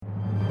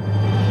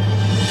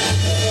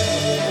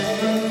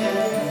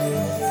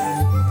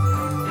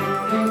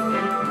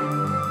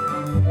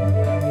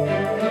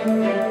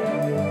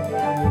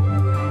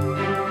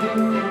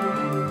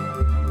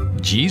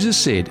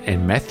Jesus said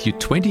in Matthew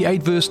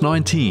 28 verse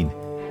 19,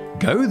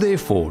 "Go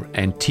therefore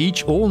and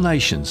teach all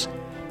nations,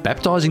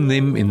 baptizing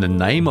them in the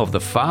name of the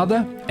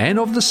Father and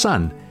of the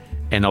Son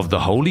and of the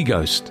Holy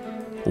Ghost."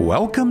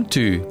 Welcome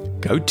to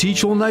Go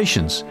Teach All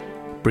Nations,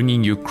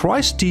 bringing you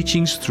Christ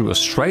teachings through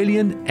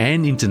Australian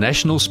and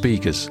international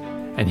speakers.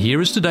 And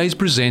here is today's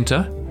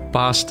presenter,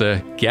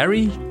 Pastor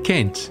Gary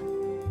Kent.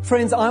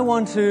 Friends, I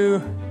want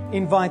to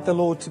invite the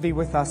Lord to be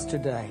with us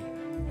today.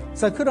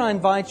 So could I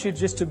invite you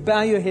just to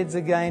bow your heads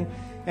again,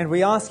 and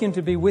we ask Him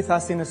to be with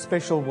us in a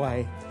special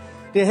way.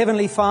 Dear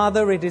Heavenly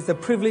Father, it is a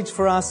privilege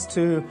for us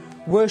to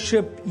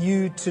worship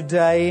You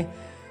today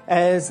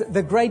as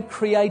the great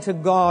Creator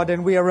God,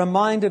 and we are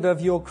reminded of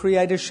Your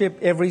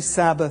creatorship every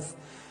Sabbath.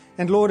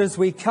 And Lord, as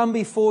we come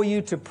before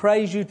You to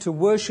praise You, to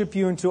worship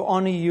You, and to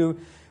honor You,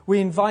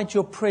 we invite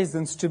Your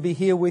presence to be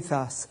here with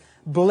us.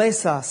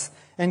 Bless us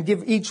and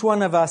give each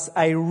one of us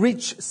a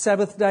rich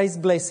Sabbath day's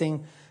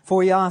blessing. For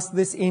we ask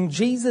this in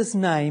Jesus'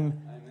 name.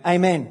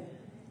 Amen.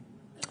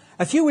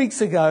 A few weeks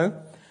ago,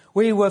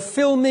 we were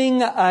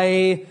filming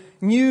a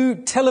new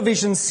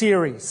television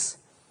series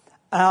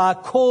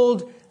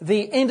called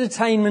The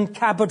Entertainment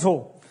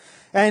Capital.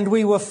 And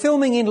we were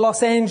filming in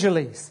Los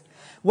Angeles.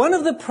 One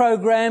of the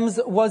programs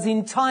was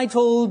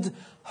entitled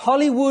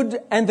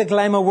Hollywood and the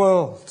Glamour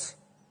World.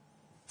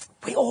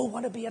 We all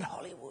want to be at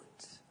Hollywood.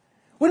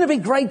 Wouldn't it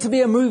be great to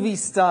be a movie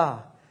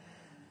star?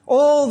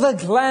 All the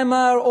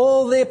glamour,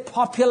 all their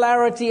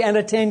popularity and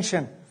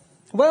attention.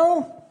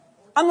 Well,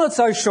 I'm not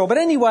so sure. But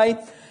anyway,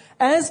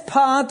 as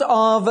part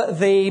of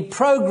the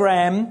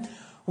program,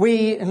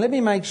 and let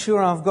me make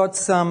sure I've got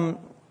some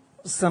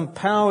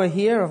power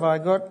here.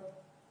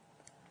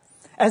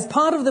 As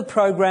part of the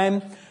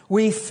program,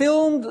 we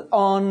filmed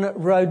on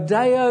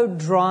Rodeo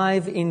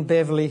Drive in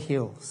Beverly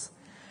Hills.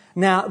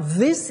 Now,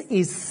 this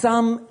is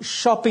some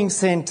shopping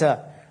center.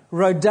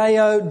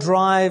 Rodeo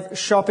Drive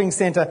Shopping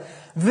Center.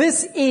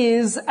 This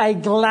is a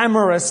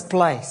glamorous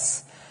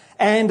place.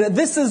 And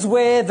this is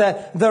where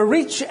the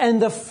rich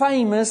and the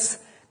famous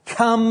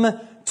come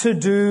to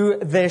do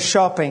their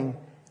shopping.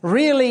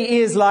 Really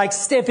is like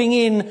stepping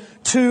in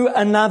to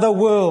another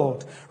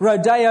world.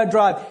 Rodeo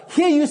Drive.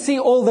 Here you see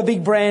all the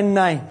big brand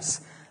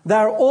names.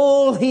 They're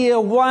all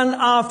here one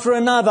after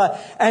another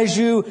as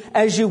you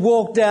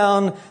walk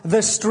down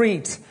the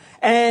street.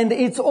 And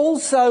it's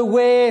also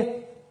where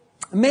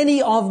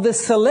many of the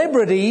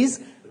celebrities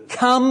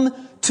come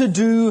to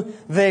do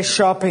their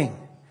shopping.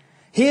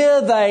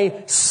 Here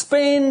they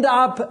spend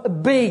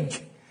up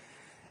big.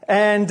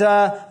 And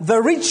the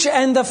rich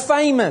and the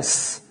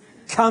famous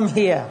come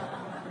here.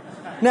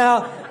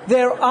 Now,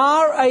 there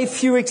are a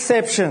few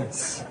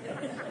exceptions.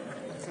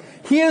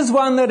 Here's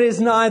one that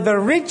is neither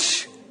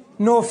rich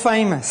nor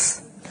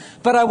famous.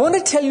 But I want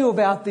to tell you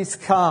about this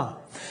car.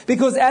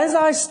 Because as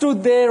I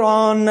stood there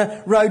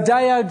on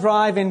Rodeo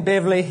Drive in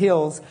Beverly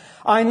Hills,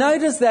 I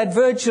noticed that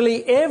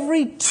virtually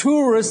every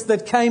tourist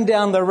that came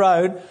down the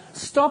road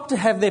stopped to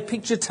have their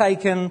picture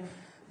taken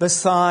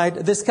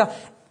beside this car.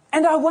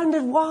 And I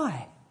wondered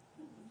why.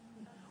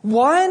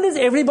 Why does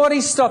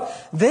everybody stop?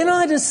 Then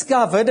I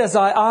discovered, as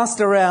I asked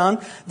around,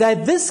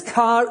 that this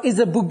car is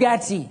a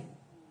Bugatti.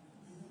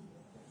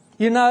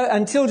 You know,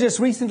 until just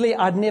recently,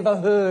 I'd never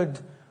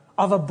heard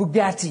of a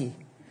Bugatti.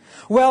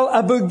 Well,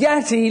 a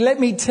Bugatti, let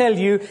me tell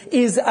you,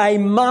 is a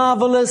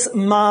marvelous,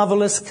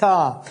 marvelous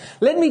car.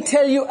 Let me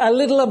tell you a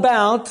little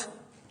about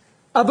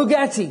a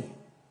Bugatti.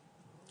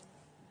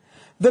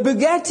 The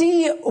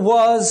Bugatti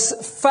was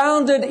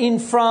founded in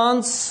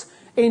France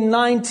in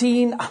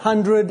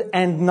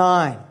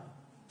 1909.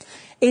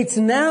 It's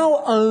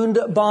now owned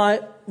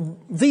by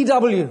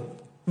VW,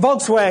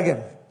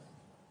 Volkswagen.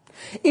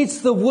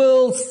 It's the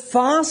world's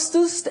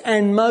fastest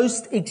and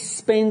most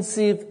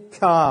expensive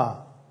car.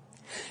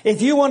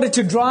 If you wanted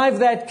to drive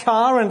that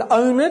car and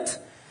own it,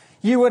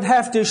 you would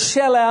have to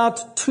shell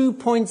out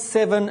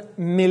 $2.7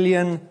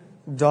 million.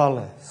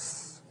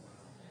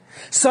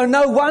 So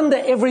no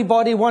wonder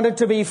everybody wanted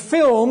to be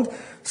filmed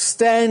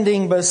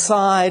standing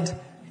beside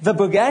the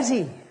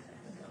Bugatti.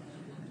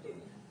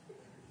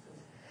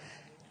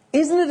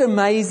 Isn't it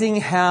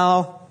amazing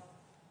how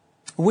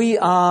we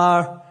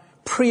are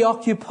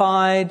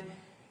preoccupied,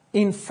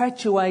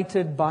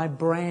 infatuated by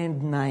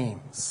brand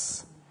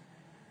names?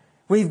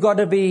 We've got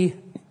to be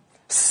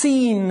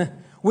seen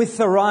with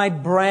the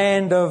right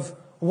brand of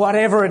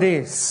whatever it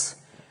is.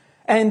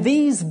 And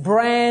these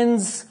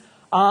brands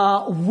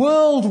are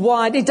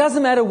worldwide. It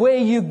doesn't matter where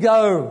you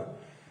go.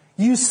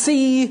 You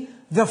see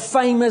the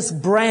famous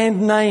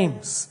brand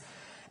names.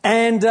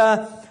 And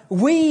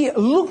we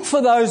look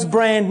for those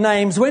brand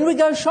names when we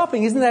go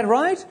shopping. Isn't that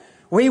right?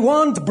 We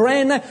want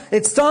brand name.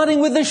 It's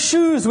starting with the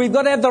shoes. We've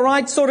got to have the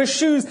right sort of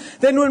shoes.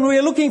 Then when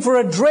we're looking for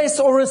a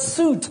dress or a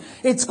suit,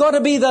 it's got to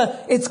be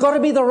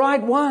the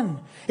right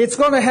one. It's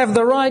got to have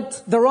the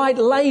right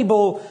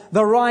label,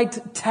 the right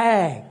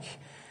tag.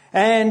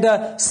 And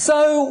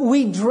so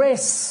we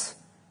dress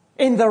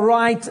in the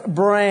right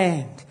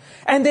brand.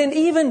 And then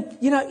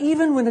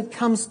even when it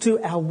comes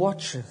to our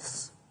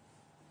watches,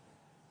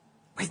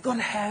 we've got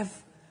to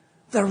have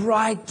the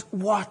right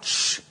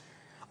watch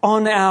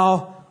on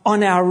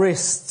our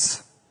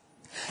wrists.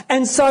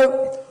 And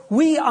so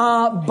we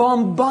are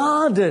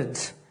bombarded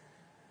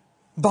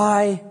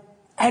by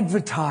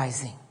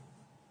advertising.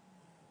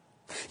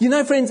 You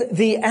know, friends,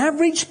 the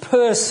average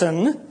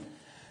person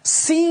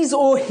sees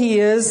or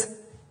hears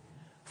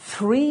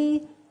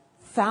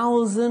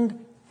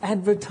 3,000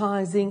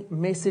 advertising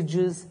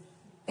messages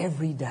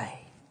every day.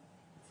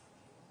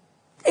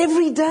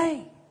 Every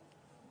day.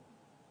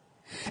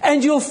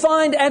 And you'll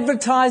find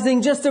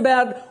advertising just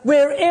about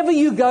wherever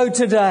you go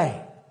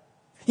today.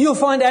 You'll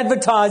find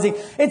advertising.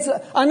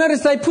 I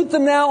notice they put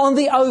them now on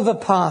the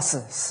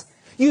overpasses.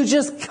 You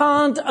just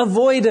can't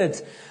avoid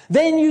it.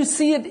 Then you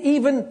see it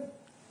even...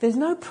 There's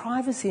no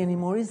privacy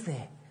anymore, is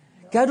there?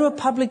 Go to a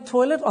public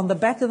toilet, on the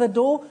back of the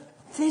door,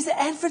 there's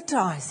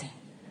advertising.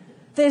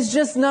 There's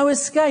just no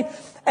escape.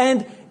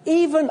 And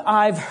even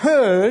I've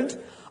heard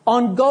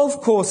on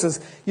golf courses,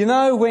 you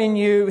know, when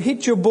you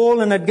hit your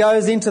ball and it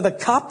goes into the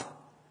cup,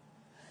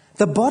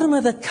 the bottom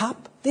of the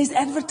cup, there's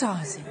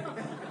advertising.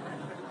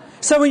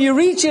 So when you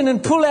reach in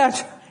and pull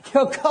out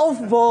your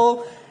golf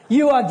ball,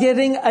 you are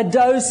getting a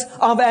dose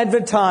of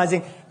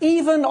advertising.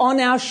 Even on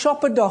our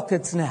shopper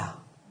dockets now,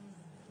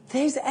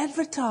 there's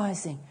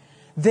advertising.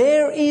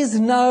 There is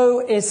no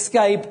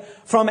escape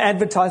from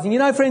advertising. You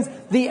know, friends,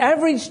 the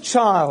average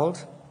child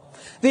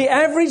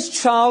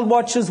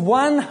watches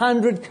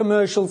 100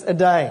 commercials a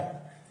day.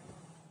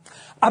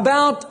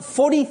 About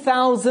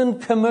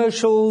 40,000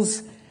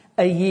 commercials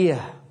a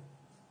year.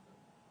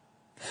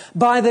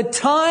 By the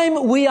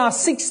time we are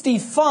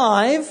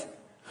 65,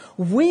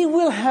 we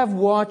will have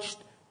watched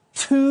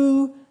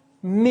 2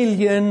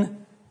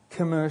 million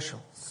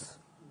commercials.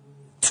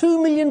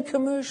 2 million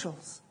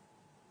commercials.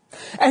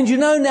 And you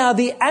know now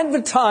the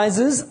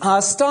advertisers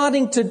are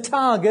starting to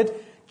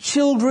target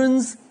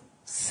children's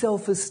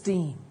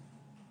self-esteem.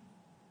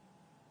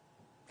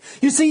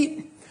 You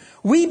see,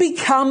 we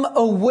become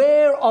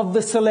aware of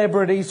the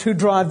celebrities who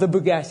drive the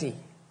Bugatti,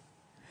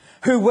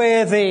 who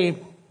wear the,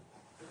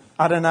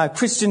 I don't know,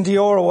 Christian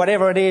Dior or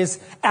whatever it is,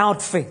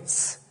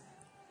 outfits.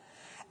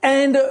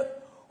 And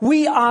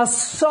we are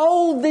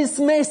sold this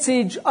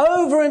message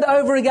over and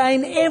over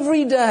again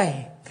every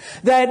day.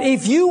 That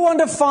if you want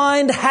to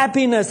find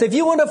happiness, if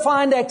you want to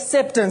find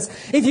acceptance,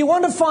 if you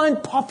want to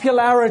find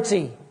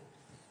popularity,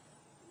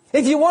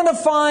 if you want to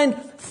find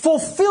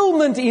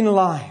fulfillment in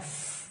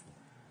life,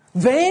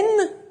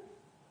 then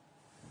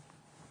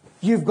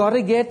you've got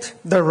to get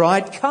the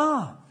right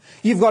car.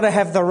 You've got to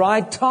have the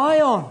right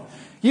tie on.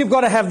 You've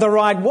got to have the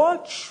right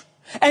watch.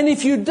 And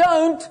if you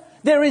don't,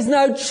 there is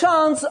no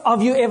chance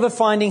of you ever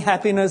finding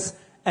happiness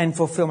and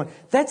fulfillment.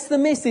 That's the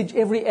message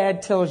every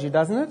ad tells you,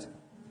 doesn't it?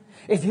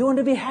 If you want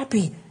to be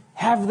happy,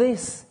 have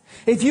this.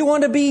 If you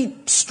want to be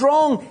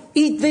strong,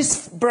 eat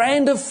this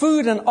brand of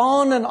food, and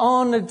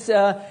on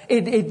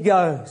it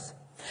goes.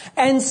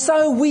 And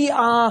so we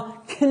are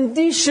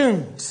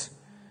conditioned.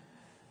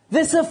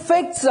 This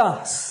affects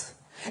us.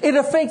 It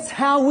affects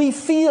how we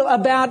feel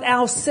about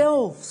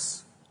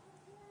ourselves.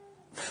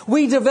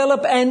 We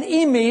develop an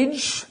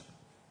image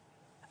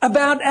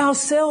about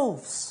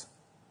ourselves.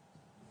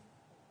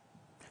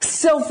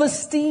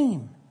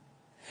 Self-esteem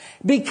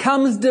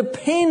becomes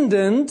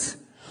dependent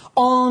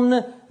on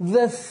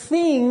the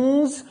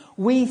things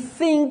we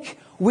think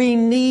we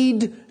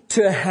need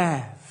to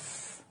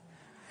have.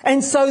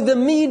 And so the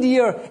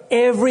media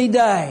every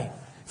day,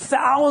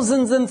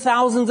 thousands and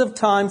thousands of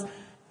times,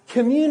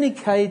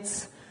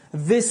 communicates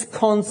this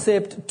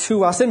concept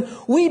to us. And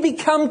we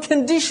become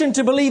conditioned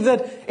to believe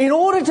that in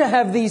order to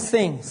have these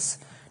things,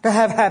 to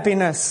have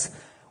happiness,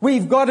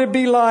 we've got to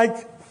be like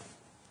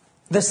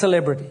the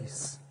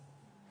celebrities.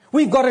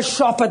 We've got to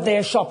shop at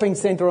their shopping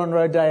centre on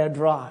Rodeo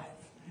Drive.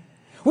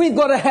 We've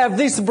got to have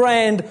this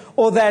brand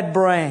or that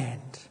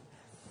brand.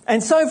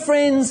 And so,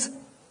 friends,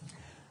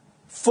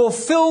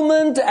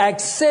 fulfillment,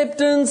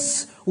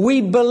 acceptance,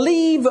 we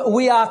believe,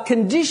 we are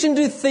conditioned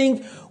to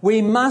think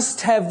we must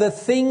have the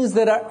things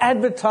that are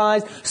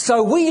advertised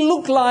so we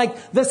look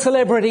like the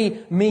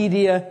celebrity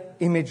media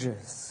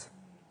images.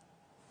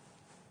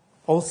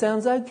 All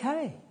sounds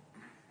okay,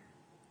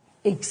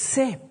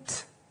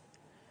 except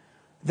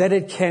that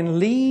it can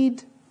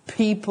lead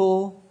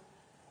to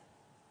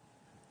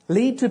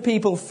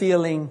people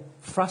feeling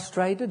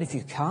frustrated if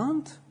you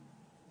can't,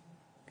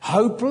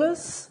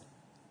 hopeless,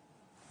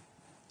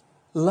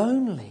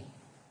 lonely,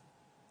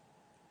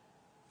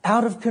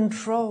 out of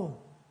control,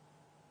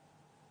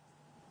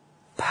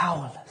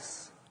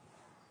 powerless.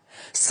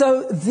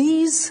 So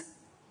these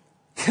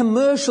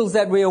commercials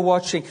that we are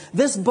watching,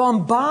 this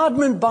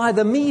bombardment by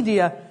the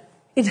media,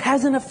 it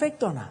has an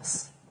effect on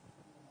us.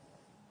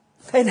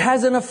 It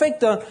has an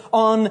effect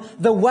on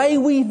the way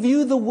we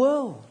view the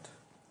world.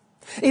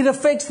 It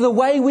affects the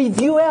way we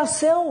view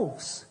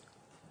ourselves,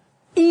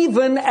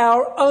 even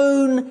our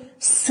own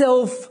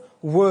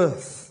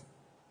self-worth.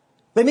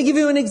 Let me give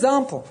you an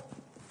example.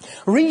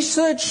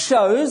 Research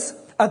shows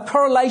a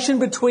correlation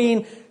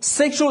between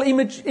sexual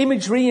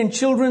imagery in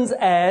children's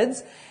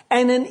ads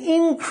and an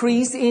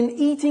increase in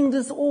eating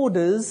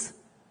disorders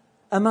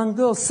among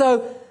girls.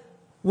 So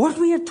what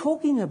we are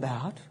talking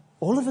about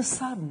all of a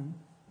sudden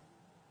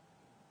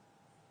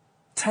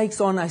takes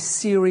on a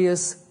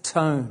serious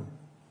tone.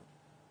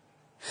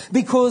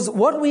 Because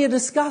what we are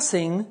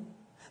discussing,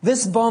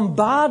 this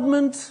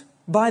bombardment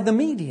by the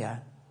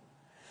media,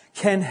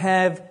 can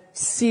have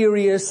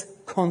serious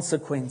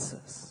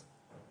consequences.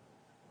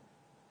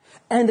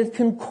 And it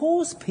can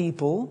cause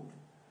people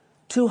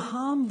to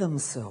harm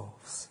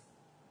themselves.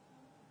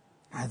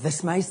 Now,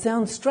 this may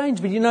sound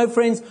strange, but you know,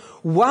 friends,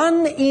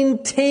 1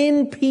 in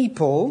 10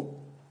 people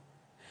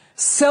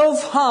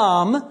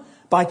self-harm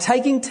by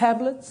taking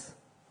tablets,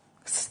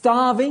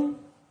 starving,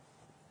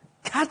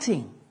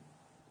 cutting,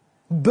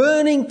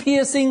 burning,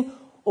 piercing,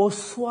 or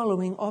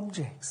swallowing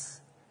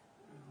objects.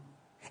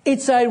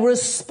 It's a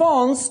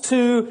response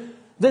to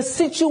the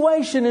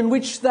situation in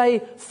which they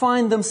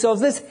find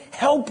themselves, this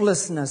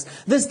helplessness,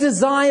 this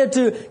desire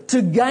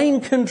to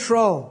gain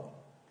control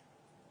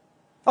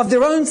of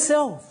their own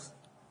selves,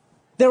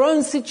 their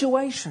own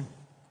situation.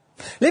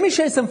 Let me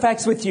share some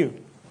facts with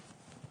you.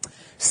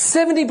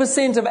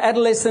 70% of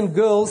adolescent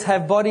girls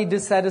have body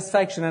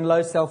dissatisfaction and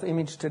low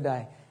self-image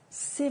today.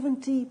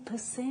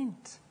 70%.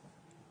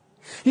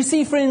 You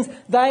see, friends,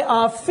 they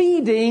are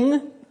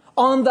feeding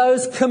on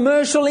those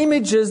commercial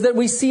images that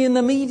we see in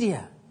the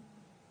media,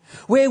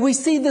 where we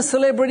see the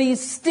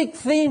celebrities stick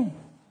thin.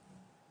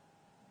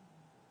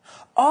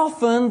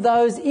 Often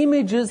those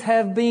images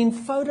have been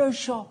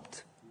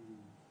photoshopped.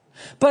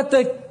 But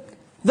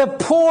the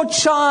poor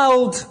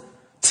child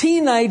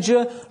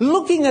teenager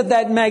looking at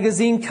that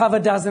magazine cover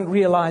doesn't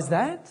realize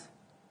that.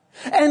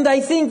 And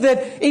they think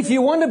that if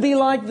you want to be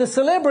like the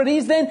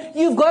celebrities, then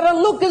you've got to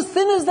look as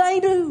thin as they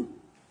do.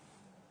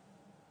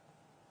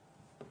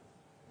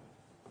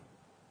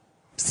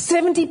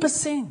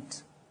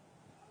 70%.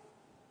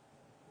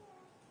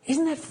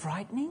 Isn't that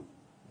frightening?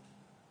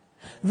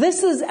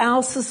 This is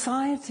our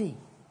society.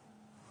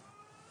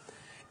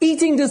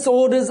 Eating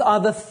disorders are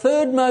the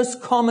third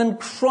most common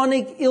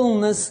chronic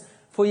illness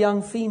for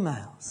young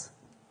females.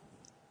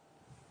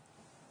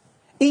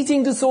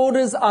 Eating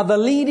disorders are the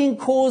leading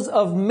cause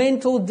of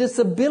mental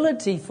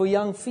disability for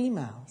young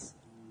females.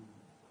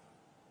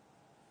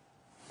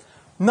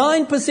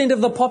 9%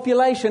 of the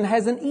population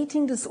has an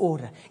eating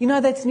disorder. You know,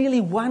 that's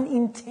nearly 1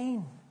 in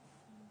 10.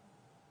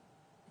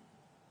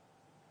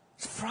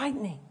 It's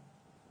frightening.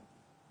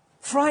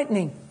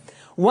 Frightening.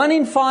 1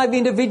 in 5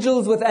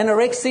 individuals with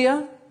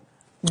anorexia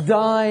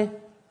die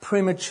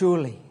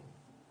prematurely.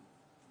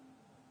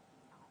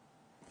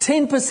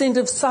 10%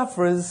 of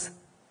sufferers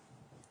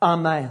are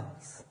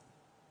males.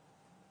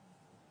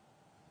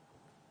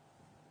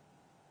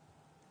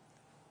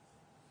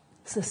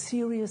 It's a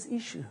serious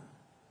issue.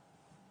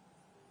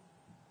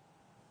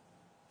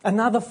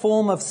 Another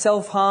form of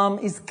self-harm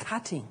is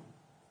cutting.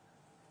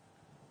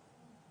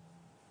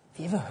 Have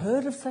you ever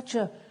heard of such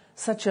a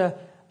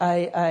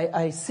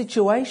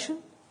situation?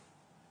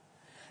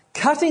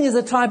 Cutting is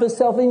a type of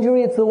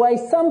self-injury. It's the way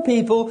some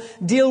people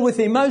deal with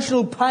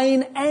emotional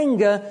pain,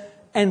 anger,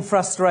 and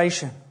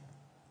frustration.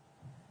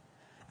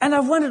 And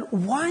I've wondered,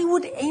 why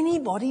would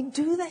anybody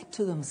do that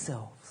to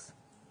themselves?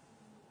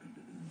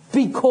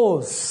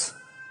 Because.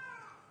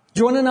 Do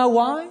you want to know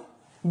why?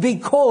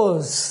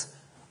 Because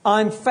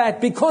I'm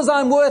fat, because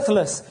I'm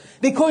worthless,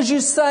 because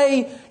you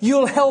say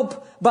you'll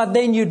help, but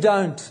then you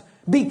don't,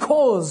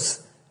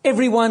 because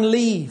everyone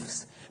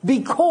leaves,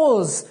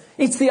 because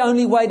it's the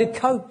only way to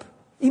cope.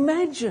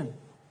 Imagine.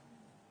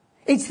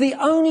 It's the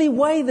only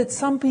way that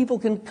some people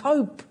can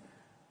cope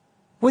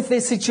with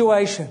their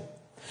situation.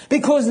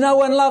 Because no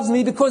one loves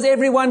me, because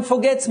everyone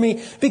forgets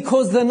me,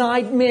 because the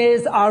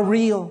nightmares are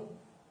real.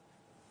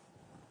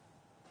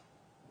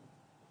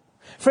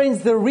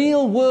 Friends, the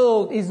real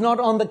world is not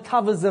on the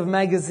covers of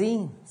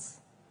magazines.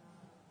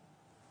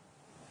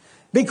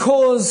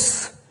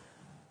 Because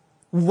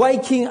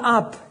waking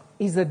up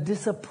is a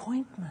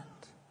disappointment.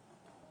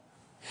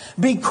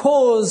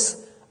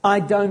 Because I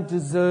don't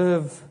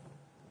deserve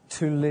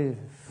to live.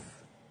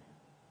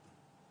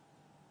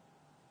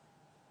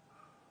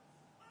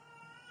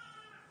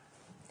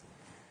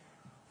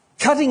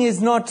 Cutting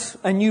is not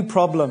a new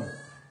problem.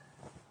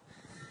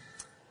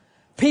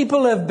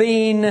 People have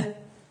been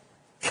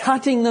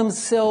cutting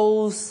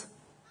themselves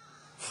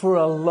for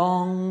a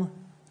long,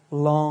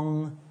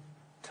 long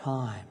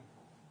time.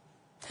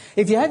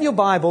 If you have your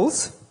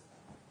Bibles,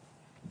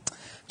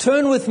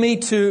 turn with me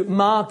to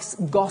Mark's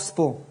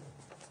Gospel.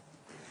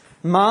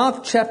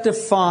 Mark chapter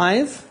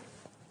 5.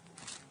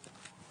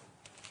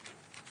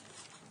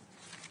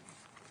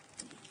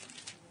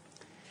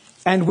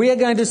 And we are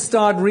going to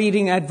start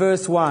reading at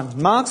verse 1.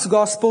 Mark's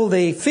Gospel,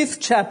 the 5th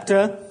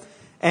chapter.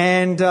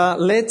 And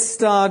let's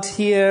start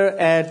here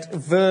at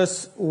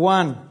verse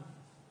 1.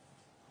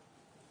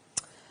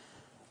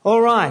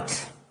 All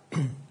right.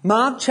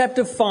 Mark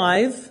chapter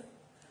 5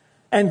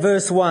 and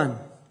verse 1.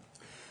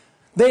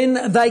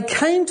 Then they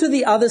came to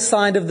the other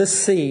side of the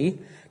sea,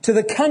 to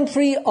the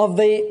country of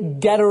the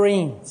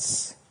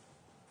Gadarenes.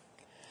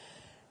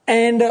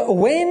 And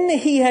when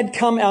he had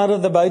come out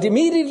of the boat,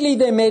 immediately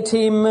they met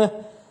him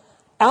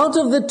out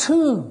of the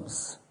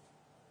tombs.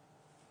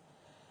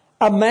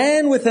 a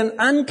man with an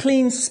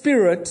unclean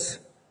spirit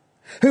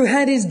who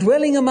had his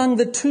dwelling among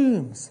the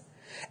tombs,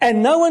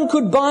 and no one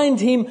could bind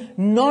him,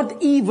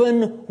 not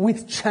even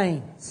with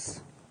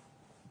chains.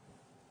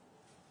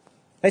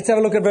 Let's have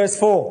a look at verse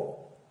 4.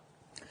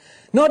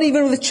 Not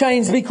even with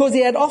chains, because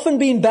he had often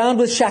been bound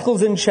with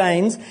shackles and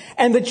chains,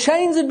 and the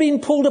chains had been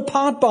pulled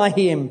apart by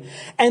him,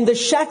 and the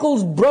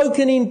shackles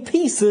broken in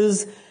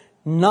pieces,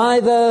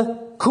 neither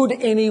could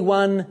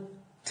anyone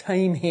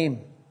tame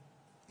him.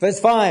 Verse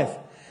 5.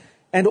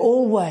 And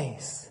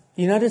always,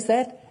 you notice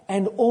that?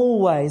 And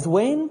always,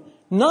 when?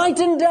 Night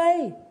and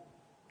day.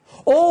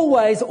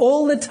 Always,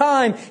 all the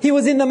time, he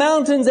was in the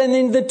mountains and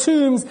in the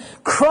tombs,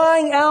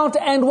 crying out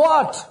and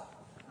what?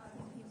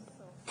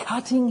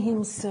 Cutting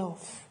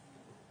himself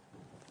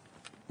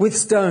with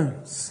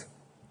stones.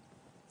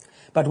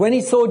 But when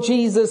he saw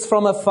Jesus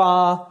from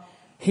afar,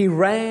 he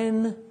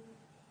ran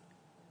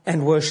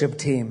and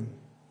worshipped him.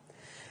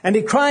 And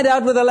he cried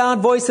out with a loud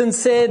voice and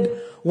said,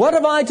 "What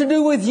have I to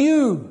do with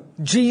you,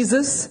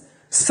 Jesus,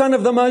 Son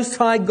of the Most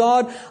High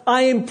God?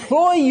 I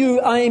implore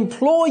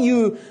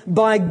you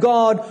by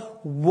God,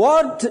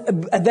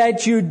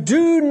 that you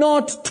do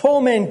not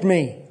torment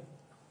me."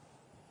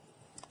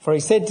 For he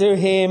said to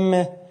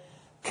him,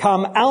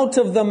 "Come out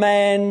of the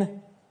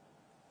man,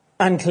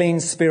 unclean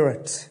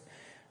spirit."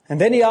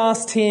 And then he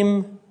asked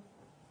him,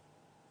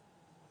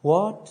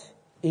 "What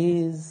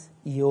is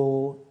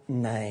your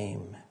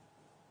name?"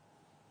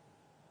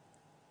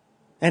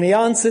 And he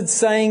answered,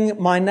 saying,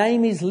 "My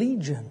name is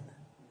Legion,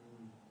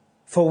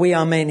 for we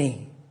are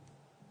many."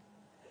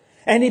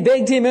 And he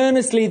begged him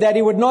earnestly that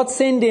he would not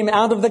send him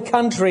out of the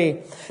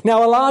country.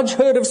 Now a large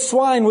herd of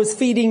swine was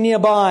feeding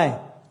nearby.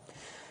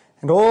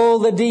 And all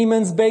the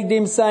demons begged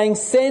him, saying,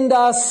 "Send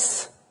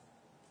us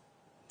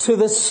to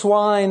the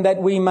swine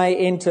that we may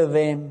enter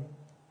them."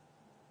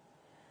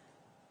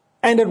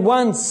 And at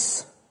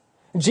once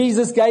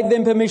Jesus gave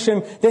them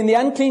permission. Then the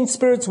unclean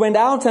spirits went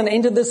out and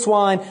entered the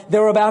swine.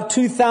 There were about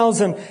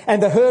 2,000.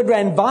 And the herd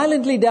ran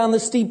violently down the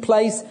steep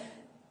place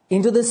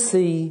into the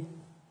sea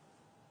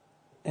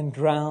and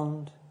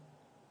drowned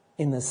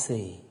in the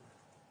sea.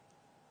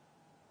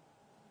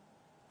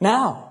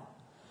 Now,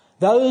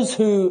 those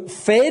who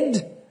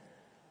fed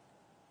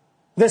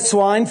the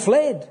swine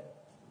fled.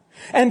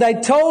 And they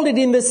told it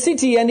in the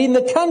city and in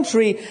the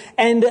country,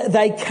 and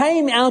they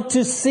came out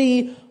to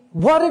see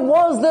what it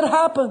was that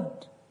happened.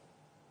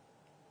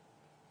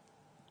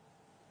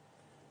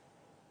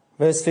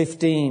 Verse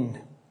 15.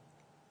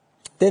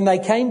 Then they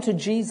came to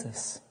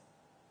Jesus,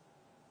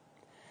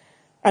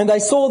 and they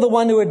saw the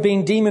one who had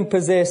been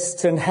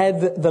demon-possessed and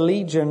had the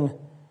legion,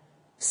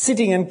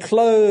 sitting and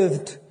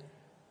clothed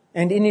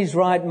and in his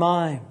right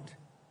mind.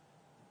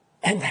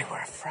 And they were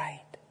afraid.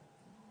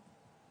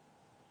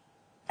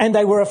 And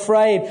they were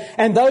afraid.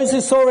 And those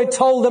who saw it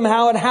told them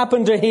how it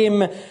happened to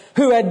him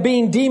who had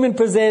been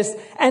demon-possessed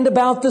and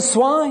about the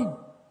swine.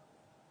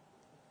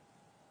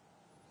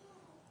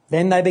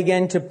 Then they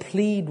began to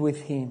plead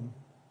with him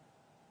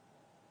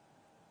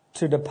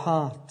to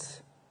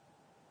depart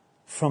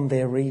from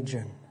their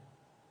region.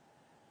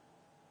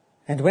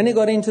 And when he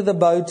got into the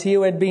boat, he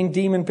who had been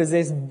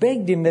demon-possessed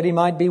begged him that he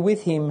might be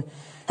with him.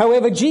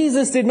 However,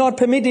 Jesus did not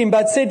permit him,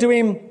 but said to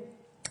him,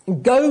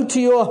 "Go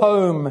to your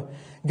home.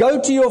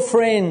 Go to your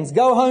friends,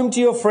 go home to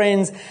your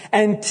friends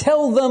and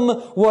tell them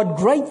what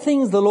great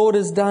things the Lord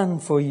has done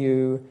for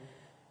you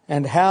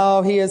and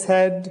how he has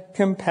had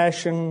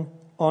compassion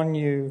on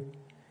you."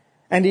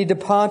 And he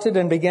departed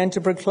and began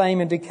to proclaim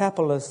in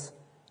Decapolis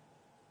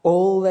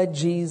all that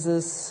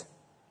Jesus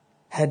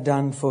had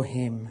done for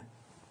him.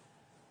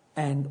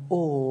 And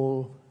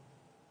all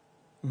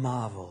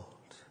marveled.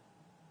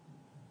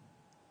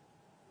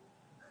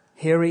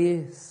 Here he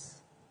is.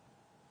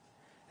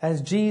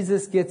 As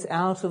Jesus gets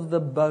out of the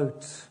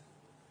boat,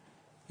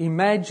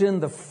 imagine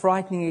the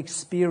frightening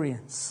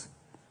experience.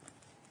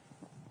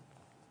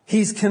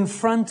 He's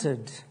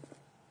confronted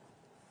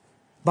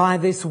by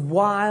this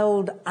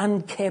wild,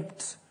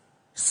 unkept,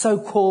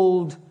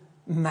 so-called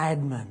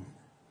madman.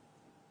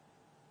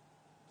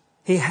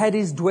 He had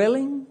his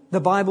dwelling, the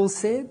Bible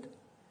said,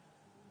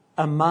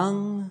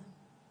 among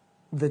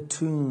the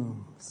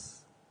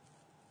tombs.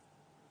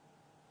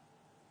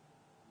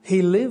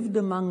 He lived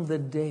among the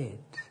dead.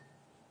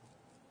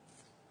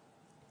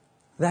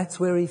 That's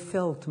where he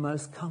felt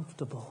most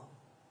comfortable.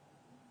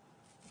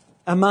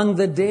 Among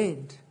the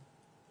dead.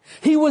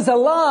 He was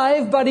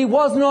alive, but he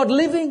was not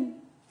living.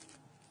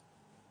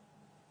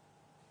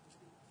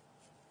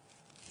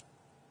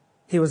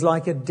 He was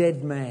like a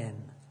dead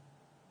man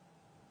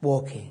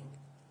walking.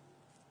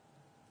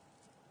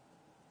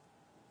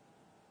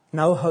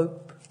 No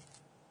hope,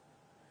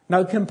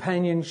 no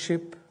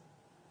companionship,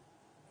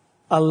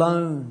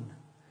 alone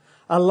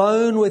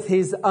with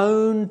his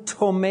own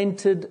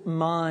tormented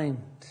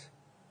mind,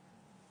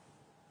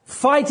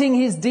 fighting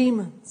his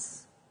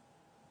demons.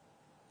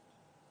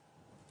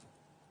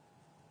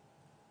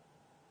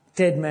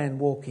 Dead man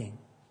walking.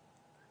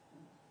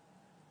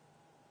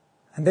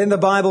 And then the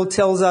Bible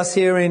tells us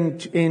here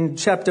in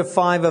chapter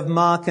 5 of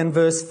Mark and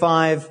verse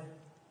 5,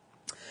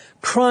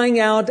 crying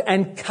out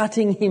and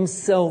cutting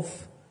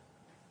himself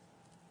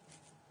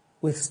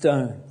with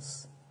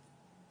stones.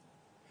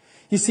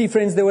 You see,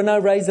 friends, there were no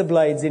razor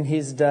blades in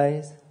his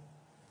days.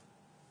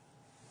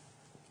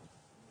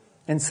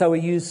 And so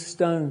he used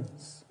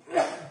stones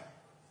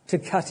to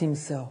cut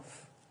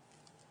himself.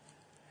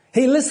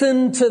 He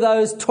listened to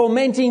those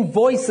tormenting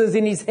voices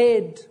in his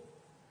head,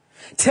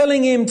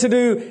 telling him to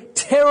do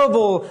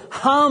terrible,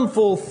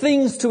 harmful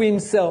things to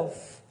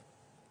himself.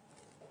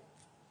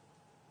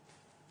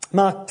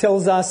 Mark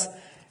tells us,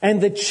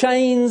 and the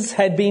chains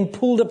had been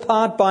pulled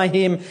apart by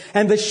him,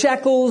 and the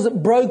shackles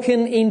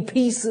broken in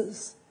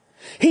pieces.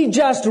 He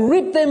just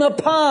ripped them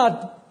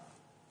apart.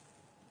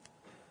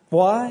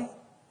 Why?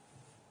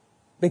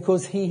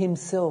 Because he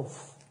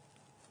himself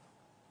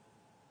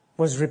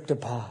was ripped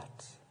apart.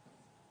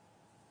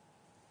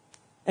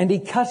 And he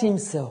cut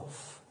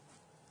himself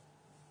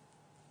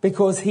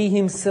because he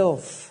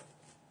himself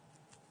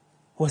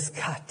was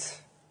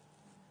cut.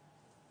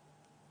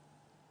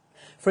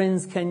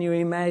 Friends, can you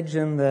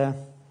imagine the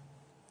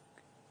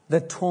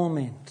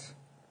torment,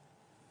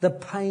 the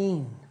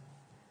pain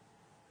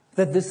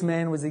that this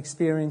man was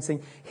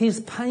experiencing? His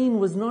pain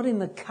was not in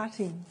the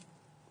cutting.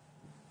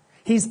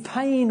 His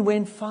pain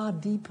went far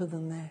deeper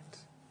than that.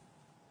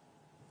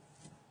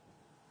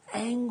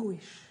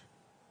 Anguish.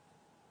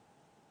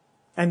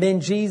 And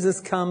then Jesus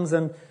comes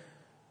and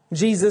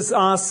Jesus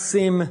asks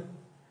him,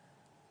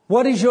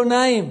 "What is your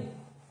name?"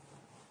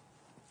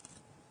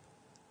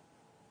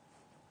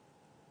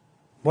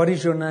 "What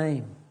is your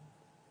name?"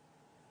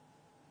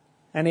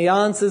 And he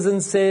answers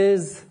and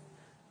says,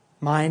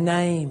 "My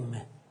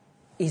name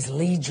is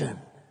Legion."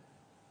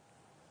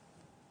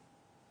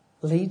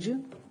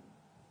 Legion?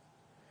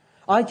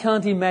 I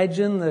can't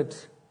imagine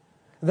that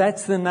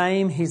that's the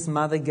name his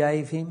mother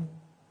gave him.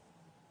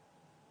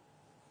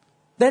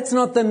 That's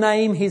not the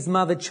name his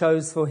mother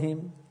chose for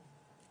him.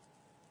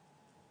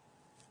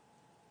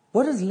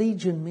 What does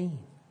Legion mean?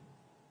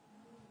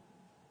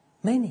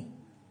 Many.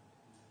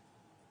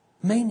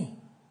 Many.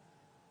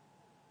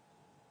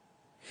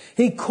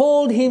 He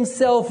called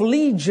himself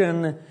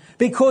Legion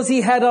because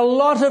he had a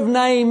lot of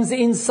names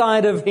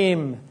inside of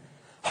him.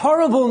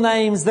 Horrible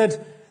names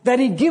that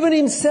he'd given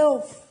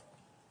himself.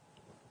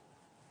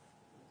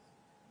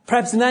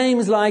 Perhaps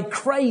names like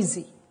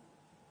crazy,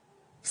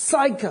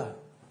 psycho,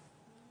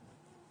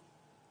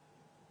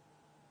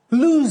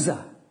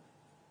 loser.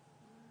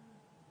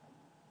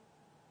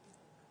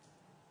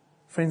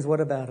 Friends,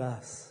 what about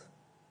us?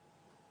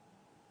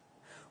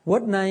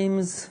 What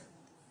names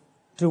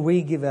do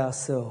we give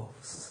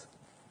ourselves?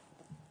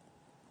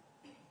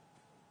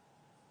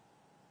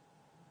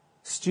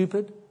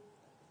 Stupid?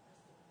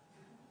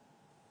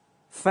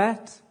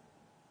 Fat?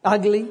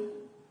 Ugly?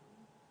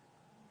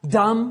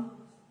 Dumb?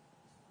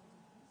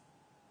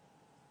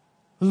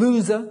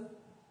 Loser?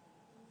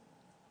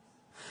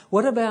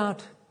 What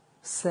about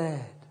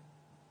sad?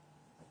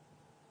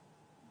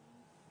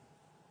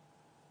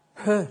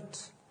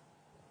 Hurt?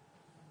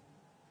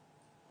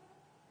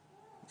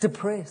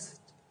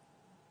 Depressed?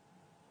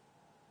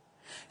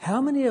 How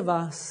many of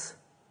us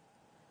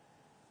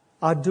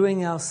are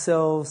doing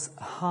ourselves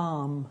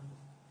harm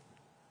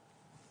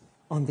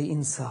on the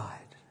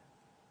inside?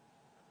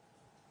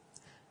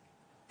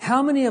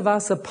 How many of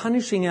us are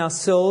punishing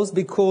ourselves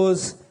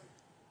because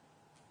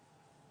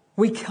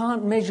we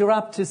can't measure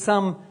up to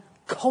some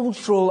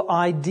cultural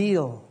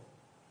ideal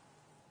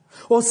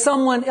or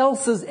someone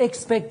else's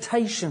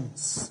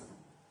expectations?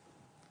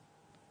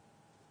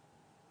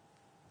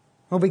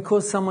 Or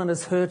because someone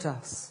has hurt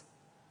us.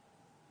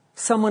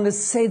 Someone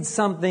has said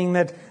something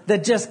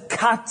that just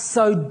cuts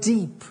so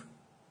deep.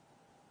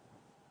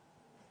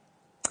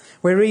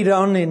 We read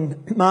on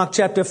in Mark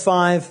chapter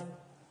 5.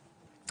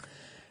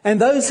 And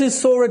those who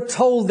saw it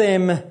told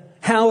them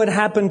how it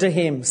happened to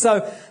him.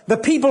 So the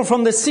people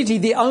from the city,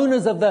 the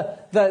owners of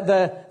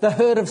the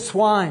herd of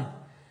swine,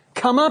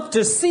 come up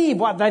to see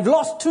what they've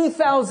lost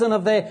 2,000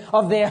 of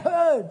their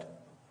herd.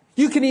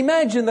 You can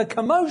imagine the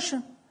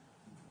commotion.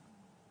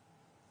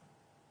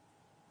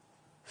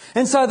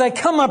 And so they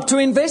come up to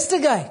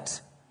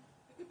investigate.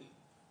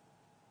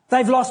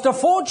 They've lost a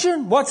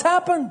fortune. What's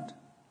happened?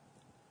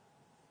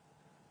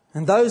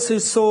 And those who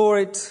saw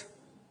it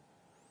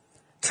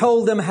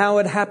told them how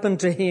it happened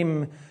to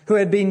him who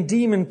had been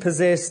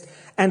demon-possessed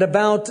and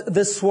about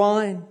the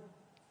swine.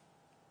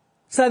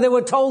 So they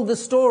were told the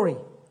story.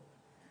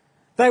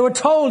 They were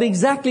told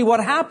exactly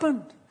what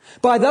happened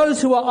by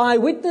those who were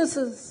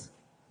eyewitnesses.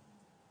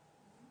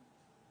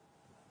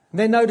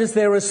 Then notice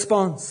their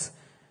response.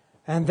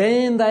 And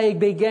then they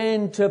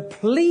began to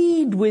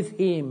plead with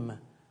him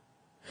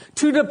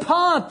to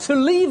depart, to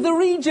leave the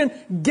region,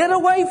 get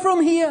away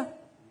from here.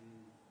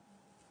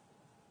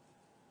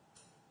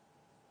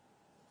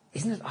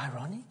 Isn't it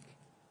ironic?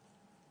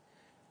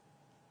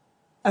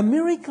 A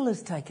miracle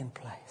has taken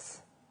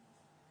place.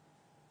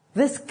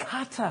 This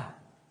cutter,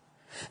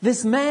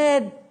 this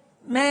mad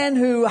man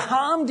who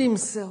harmed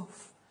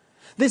himself,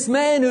 this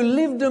man who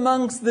lived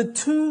amongst the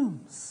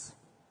tombs,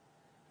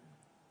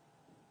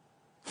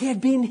 he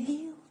had been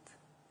healed.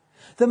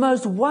 The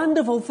most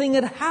wonderful thing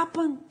had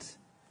happened.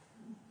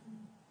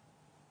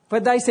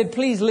 But they said,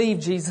 please leave,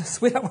 Jesus.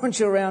 We don't want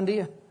you around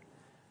here.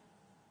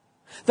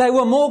 They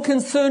were more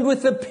concerned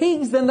with the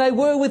pigs than they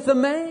were with the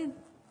man.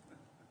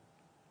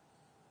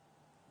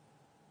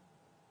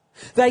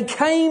 They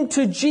came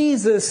to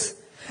Jesus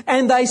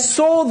and they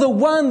saw the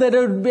one that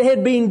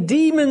had been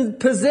demon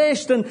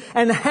possessed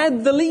and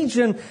had the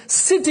legion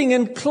sitting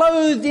and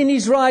clothed in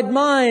his right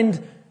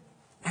mind.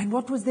 And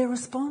what was their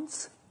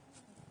response?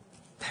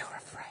 They were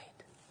afraid.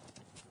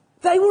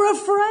 They were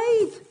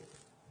afraid.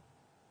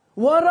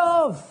 What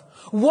of?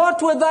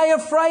 What were they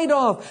afraid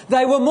of?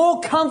 They were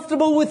more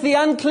comfortable with the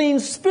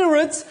unclean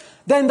spirits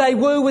than they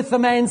were with the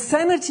man's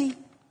sanity.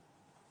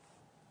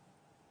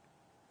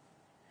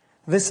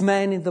 This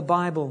man in the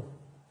Bible,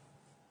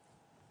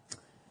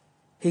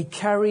 he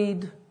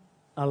carried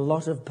a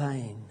lot of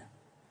pain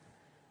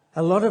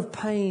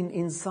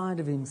inside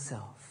of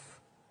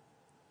himself.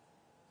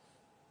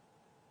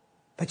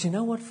 But you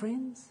know what,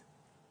 friends?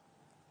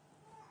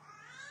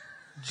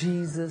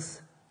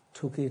 Jesus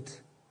took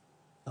it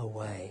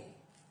away.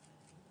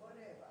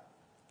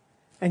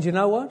 And you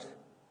know what?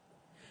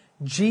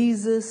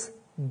 Jesus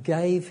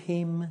gave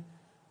him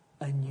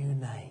a new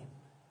name.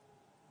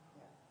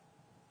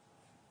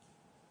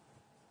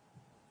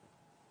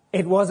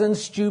 It wasn't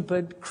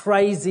stupid,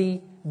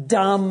 crazy,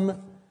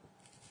 dumb.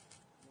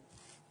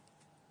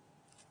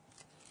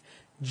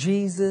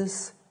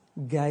 Jesus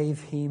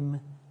gave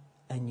him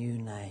a new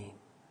name.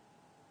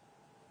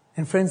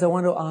 And friends, I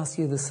want to ask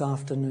you this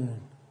afternoon,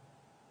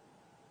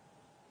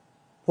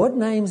 what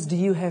names do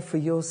you have for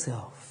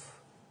yourself?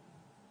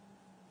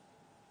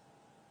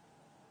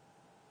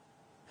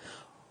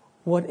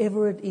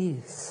 Whatever it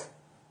is,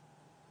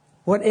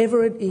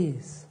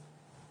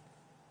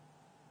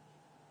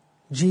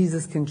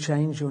 Jesus can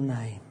change your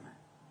name.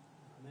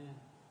 Amen.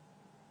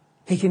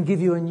 He can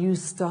give you a new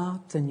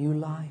start, a new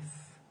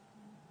life.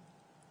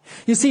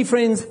 You see,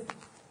 friends,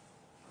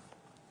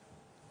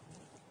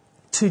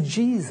 to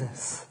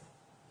Jesus,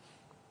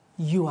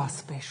 you are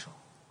special.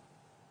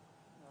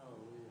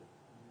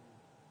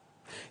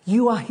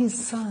 You are His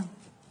son.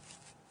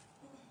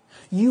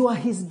 You are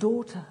His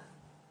daughter.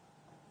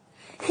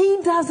 He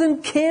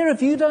doesn't care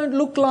if you don't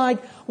look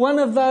like one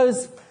of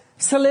those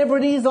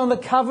celebrities on the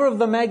cover of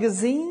the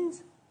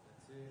magazines.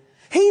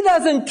 He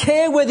doesn't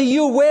care whether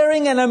you're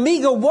wearing an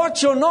Omega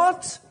watch or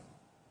not.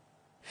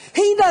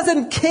 He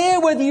doesn't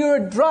care whether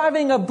you're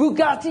driving a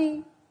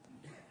Bugatti.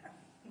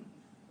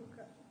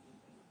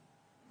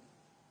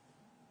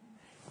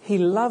 He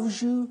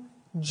loves you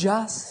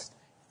just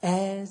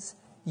as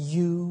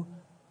you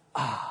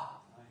are.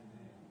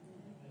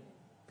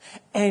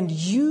 And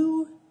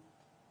you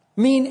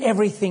mean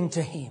everything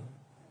to Him.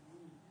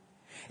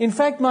 In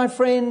fact, my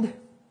friend,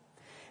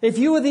 if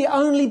you were the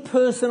only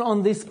person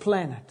on this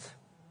planet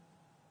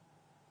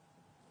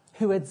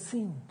who had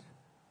sinned,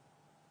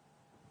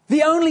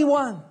 the only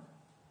one,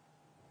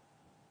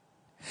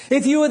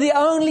 if you were the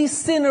only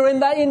sinner in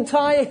the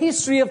entire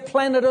history of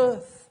planet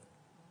Earth,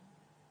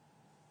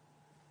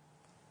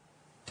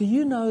 do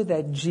you know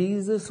that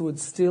Jesus would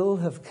still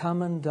have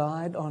come and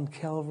died on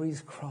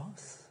Calvary's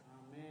cross?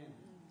 Amen.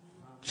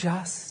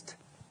 Just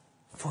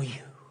for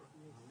you.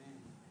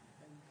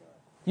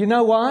 You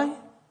know why?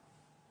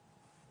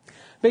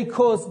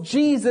 Because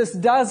Jesus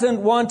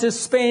doesn't want to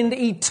spend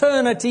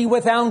eternity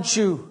without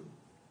you.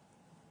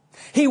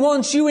 He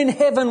wants you in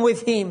heaven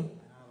with Him.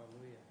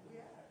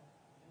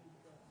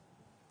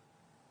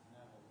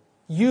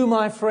 You,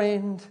 my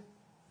friend,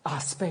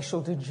 are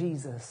special to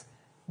Jesus,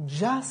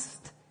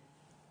 just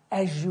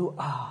as you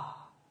are.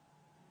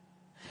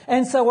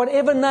 And so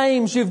whatever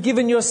names you've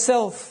given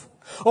yourself,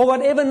 or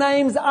whatever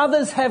names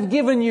others have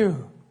given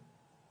you,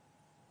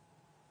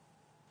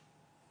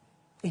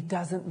 it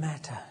doesn't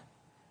matter.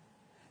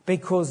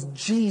 Because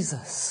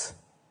Jesus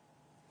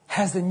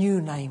has a new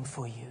name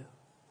for you.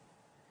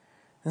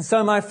 And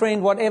so, my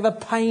friend, whatever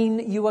pain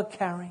you are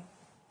carrying,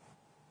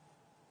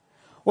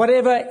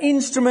 whatever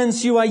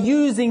instruments you are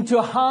using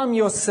to harm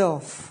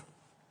yourself,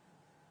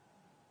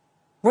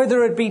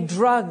 whether it be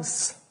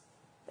drugs,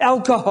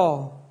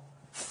 alcohol,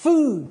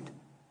 food,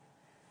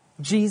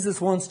 Jesus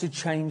wants to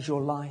change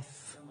your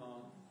life.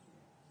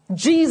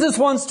 Jesus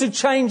wants to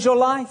change your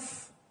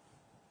life.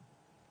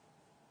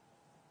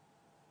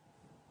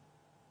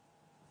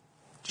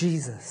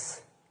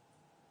 Jesus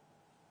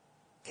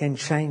can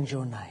change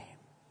your name.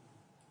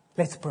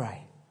 Let's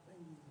pray.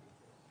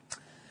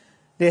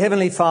 Dear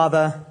Heavenly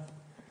Father,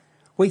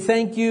 we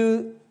thank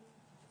You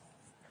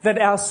that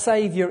our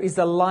Saviour is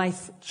a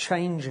life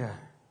changer.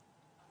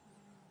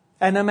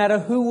 And no matter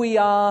who we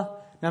are,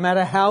 no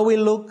matter how we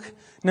look,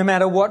 no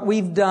matter what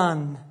we've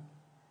done,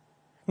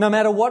 no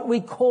matter what we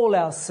call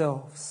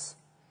ourselves,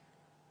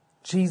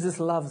 Jesus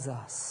loves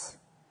us.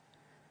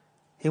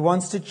 He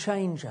wants to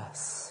change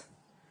us.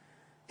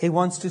 He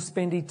wants to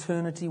spend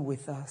eternity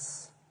with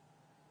us.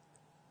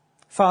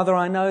 Father,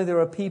 I know there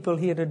are people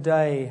here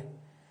today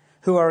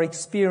who are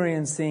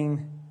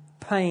experiencing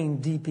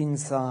pain deep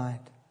inside.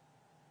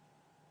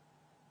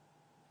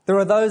 There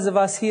are those of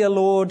us here,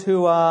 Lord,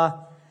 who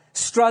are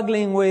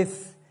struggling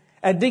with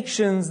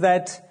addictions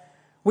that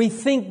we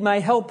think may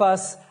help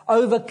us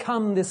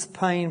overcome this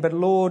pain, but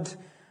Lord,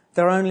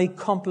 they're only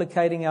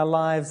complicating our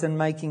lives and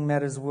making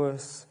matters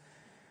worse.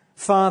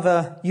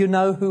 Father, you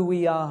know who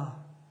we are.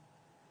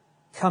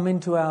 Come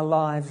into our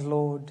lives,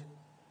 Lord.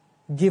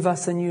 Give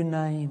us a new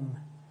name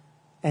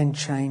and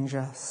change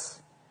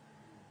us.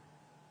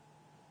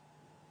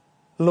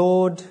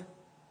 Lord,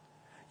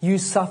 you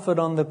suffered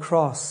on the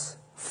cross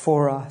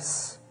for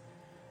us,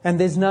 and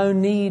there's no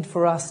need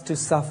for us to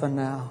suffer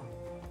now.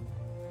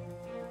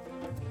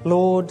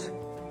 Lord,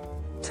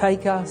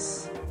 take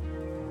us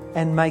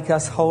and make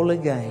us whole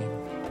again.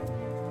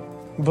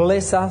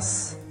 Bless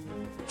us,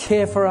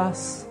 care for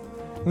us,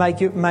 make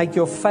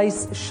your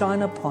face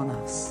shine upon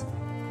us,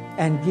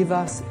 and give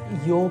us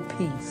your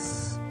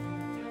peace.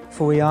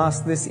 For we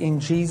ask this in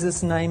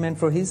Jesus' name and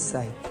for His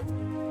sake.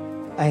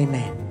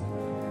 Amen.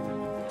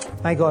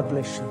 May God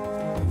bless you.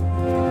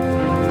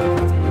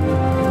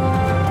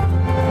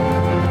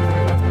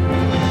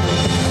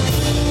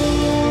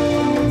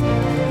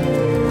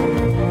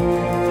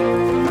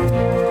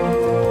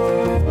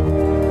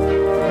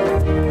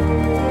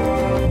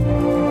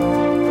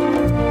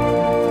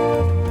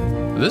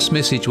 This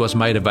message was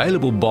made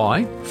available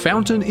by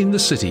Fountain in the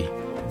City.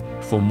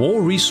 For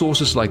more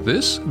resources like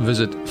this,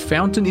 visit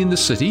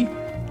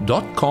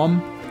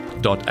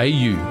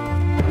fountaininthecity.com.au.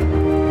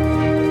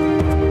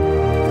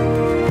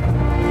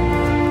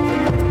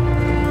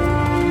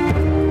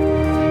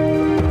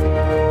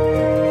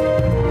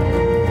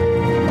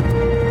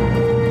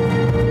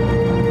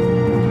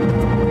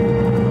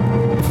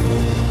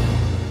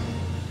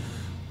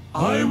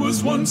 I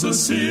was once a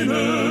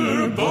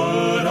sinner,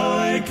 but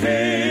I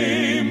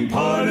came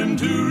pardon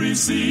to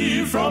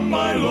receive from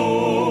my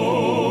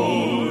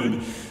Lord.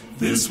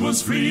 This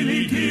was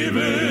freely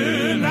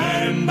given,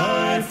 and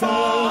I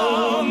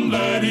found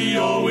that He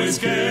always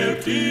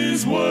kept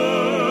His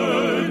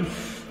word.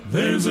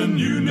 There's a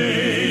new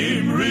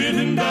name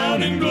written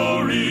down in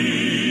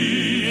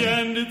glory,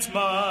 and it's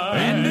mine.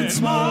 And it's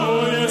mine.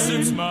 Oh, yes,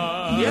 it's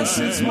mine. Yes,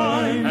 it's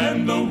mine.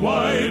 And the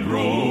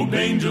white-robed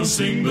angels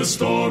sing the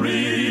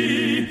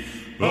story.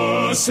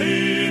 The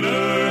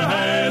sinner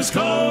has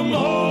come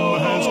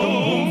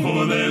home,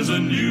 for there's a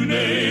new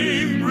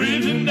name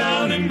written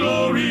down in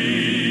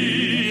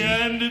glory.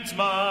 And it's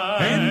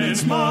mine. And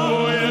it's mine.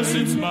 Oh, yes,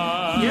 it's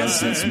mine.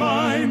 Yes, it's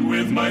mine.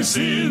 With my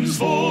sins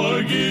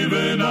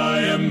forgiven,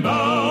 I am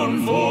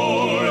bound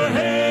for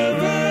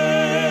heaven,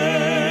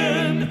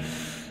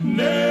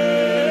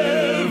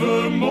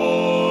 never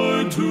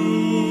more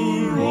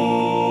to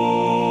roam.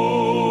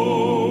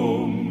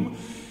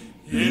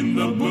 In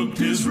the book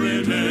 'tis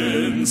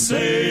written,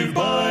 saved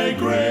by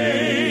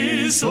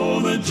grace, oh,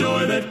 the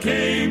joy that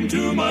came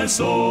to my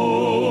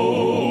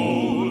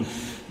soul.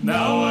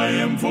 Now I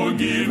am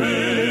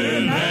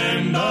forgiven,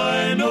 and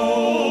I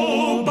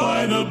know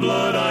by the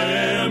blood I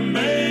am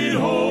made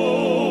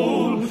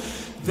whole.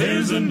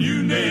 There's a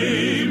new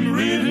name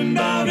written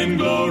down in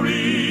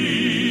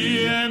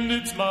glory, and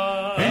it's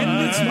mine.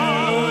 And it's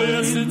mine. Oh,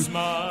 yes, it's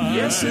mine.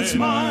 Yes, it's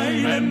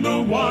mine. And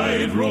the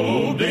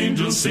white-robed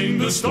angels sing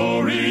the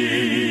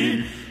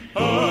story.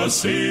 A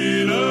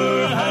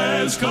sinner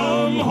has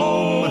come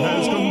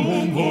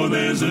home, for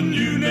there's a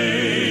new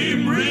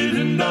name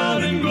written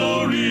down in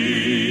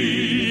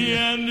glory.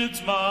 And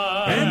it's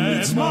mine. And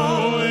it's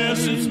mine. Oh,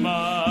 yes, it's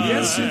mine.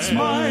 Yes, it's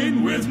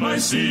mine. With my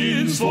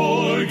sins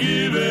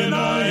forgiven,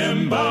 I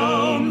am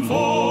bound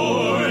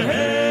for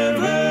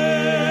heaven,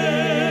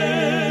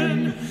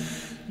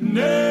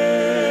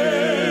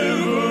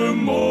 never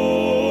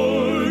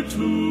more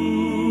to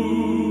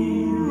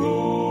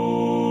roam.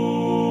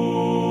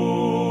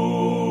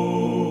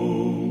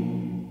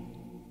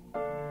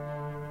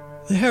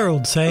 The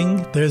Herald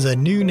sang, "There's a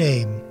New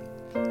Name."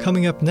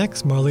 Coming up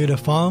next, Marlita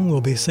Fong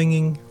will be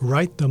singing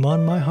 "Write Them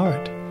on My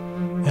Heart."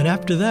 And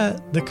after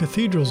that, the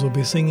Cathedrals will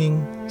be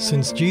singing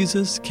 "Since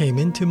Jesus Came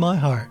Into My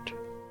Heart."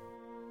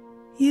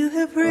 You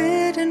have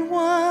written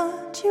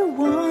what you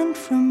want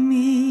from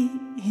me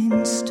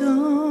in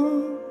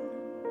stone,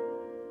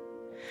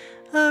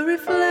 a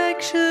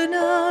reflection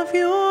of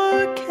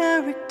your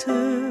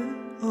character,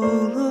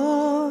 O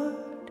Lord.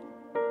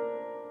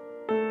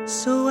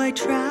 So I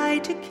try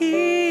to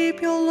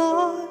keep your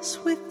laws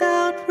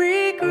without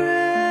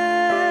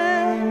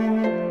regret,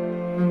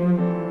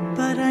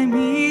 but I'm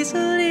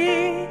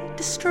easily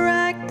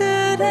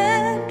distracted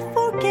and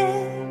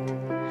forget.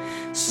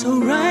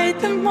 So write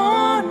them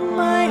on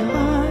my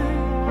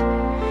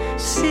heart,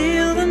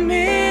 seal them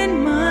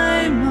in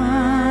my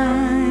mind.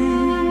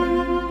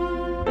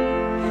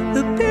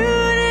 The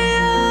beauty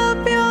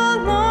of your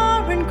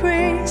law and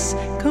grace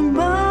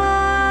combined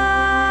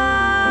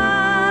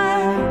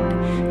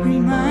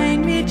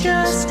remind me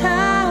just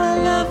how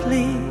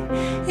lovely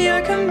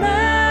your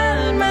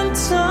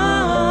commandments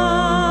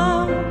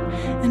are,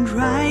 and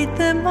write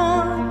them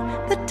on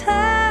the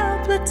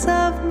tablets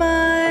of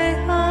my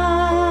heart.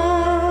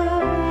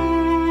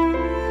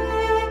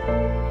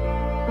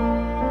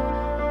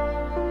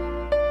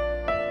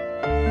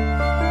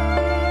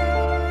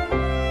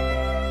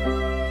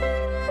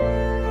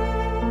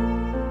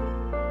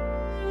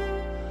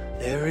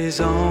 is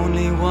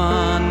only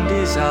one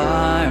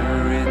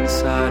desire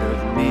inside of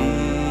me.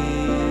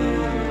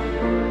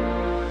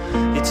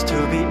 It's to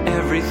be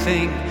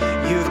everything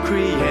you've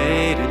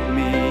created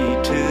me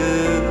to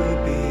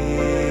be.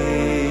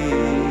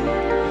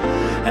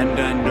 And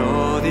I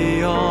know the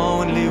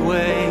only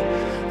way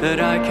that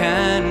I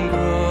can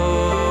grow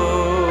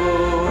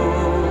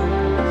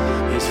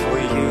is for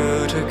you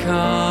to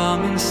come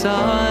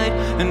inside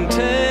and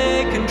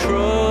take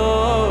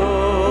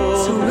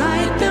control. So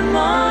write them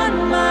on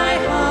my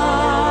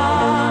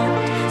heart,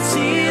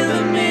 seal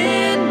them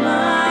in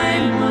my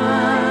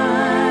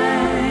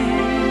mind.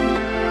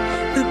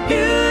 The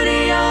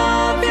beauty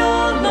of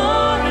your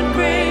love and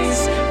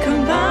grace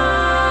combined.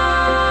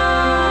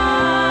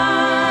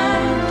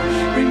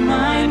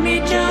 Remind me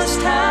just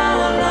how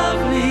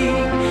lovely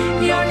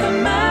your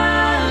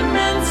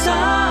commandments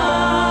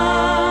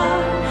are,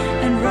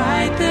 and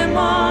write them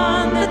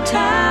on the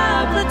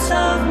tablets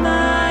of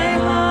my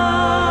heart.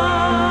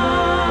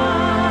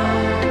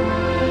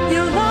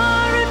 Your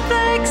law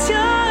reflects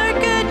your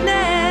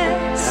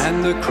goodness, And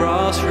the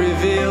cross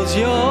reveals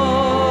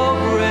your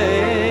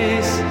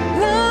grace.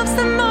 love's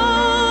the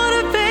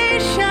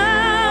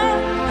motivation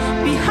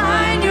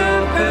behind your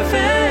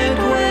perfect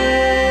ways.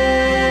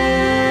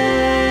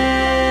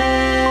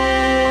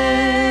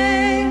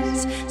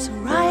 So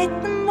write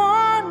them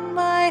on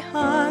my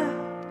heart,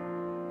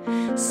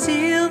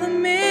 seal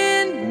them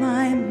in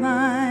my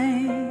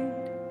mind.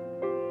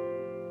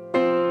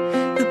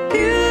 The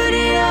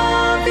beauty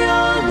of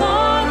your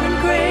love and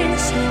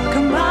grace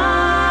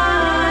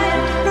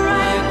combined.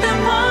 Write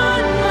them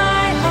on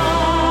my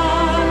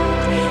heart,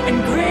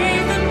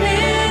 engrave them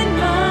in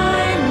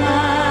my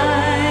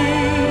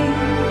mind.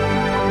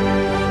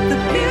 The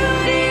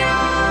beauty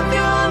of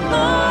your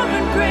love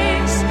and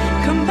grace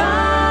combined.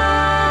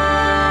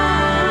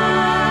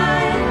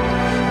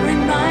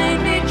 Remind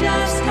me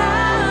just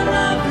how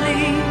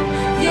lovely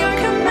your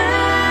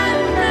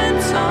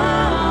commandments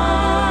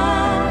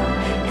are,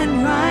 and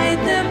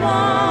write them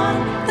on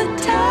the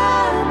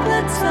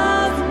tablets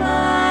of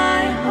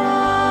my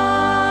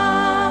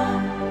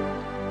heart.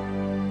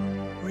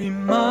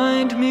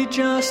 Remind me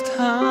just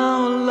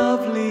how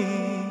lovely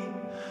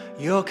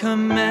your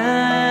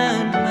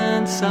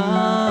commandments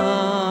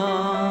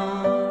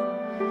are,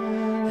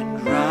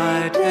 and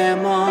write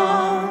them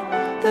on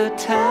the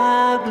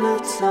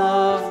tablets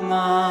of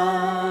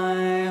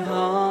my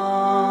heart.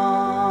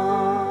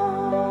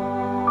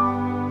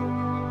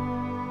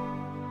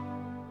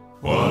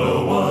 What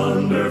a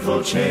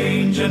wonderful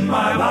change in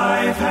my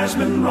life has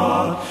been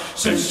wrought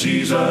since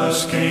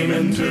Jesus came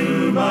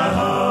into my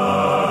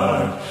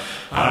heart.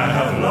 I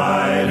have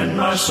light in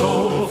my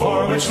soul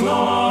for which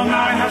long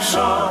I have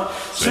sought.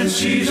 Since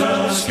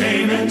Jesus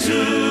came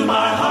into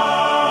my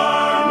heart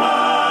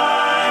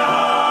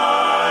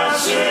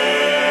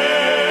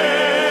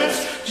since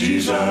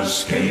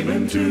Jesus came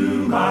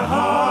into my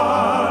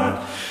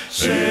heart.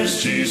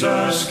 Since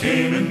Jesus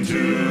came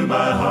into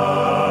my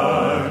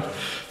heart.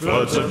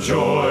 Floods of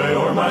joy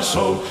o'er my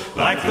soul,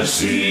 like the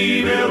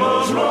sea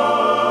billows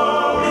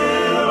roll,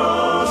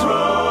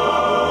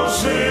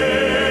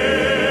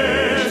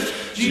 since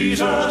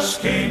Jesus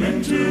came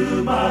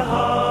into my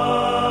heart.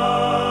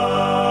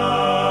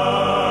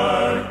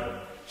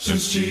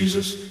 Since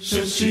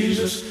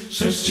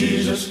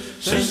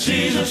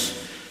Jesus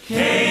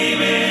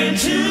came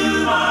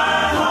into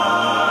my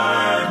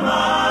heart,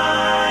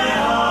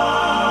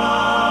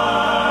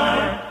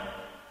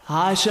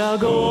 I shall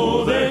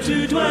go there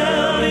to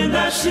dwell in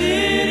that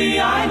city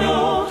I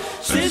know,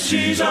 since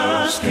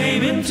Jesus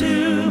came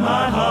into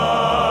my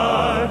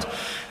heart.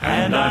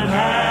 And I'm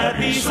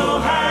happy, so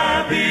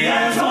happy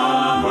as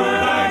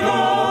onward I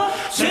go,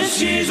 since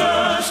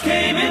Jesus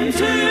came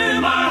into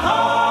my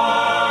heart.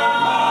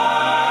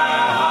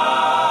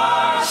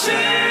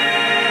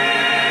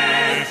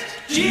 Since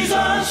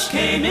Jesus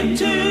came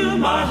into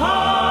my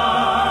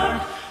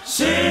heart.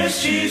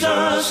 Since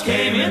Jesus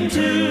came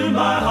into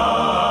my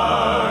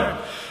heart.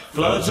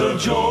 Floods of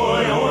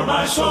joy o'er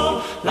my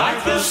soul,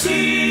 like the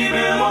sea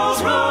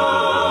billows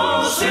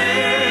roll,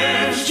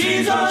 since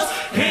Jesus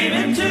came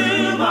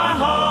into my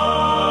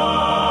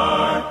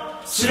heart.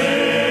 Since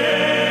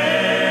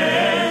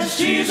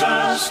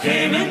Jesus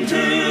came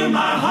into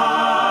my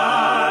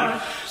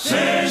heart.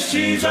 Since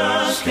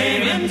Jesus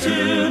came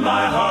into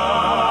my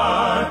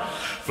heart.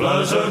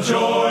 Floods of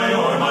joy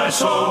o'er my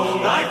soul,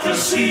 like the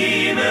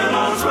sea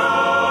billows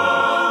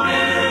roll,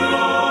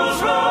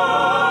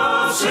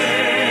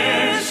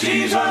 since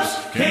Jesus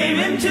came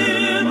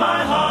into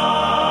my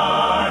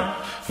heart.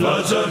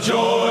 Floods of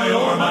joy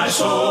o'er my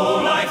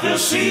soul, like the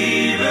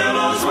sea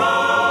billows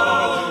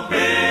roll,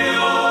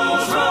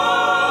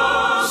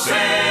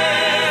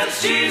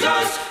 since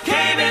Jesus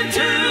came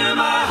into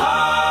my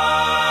heart.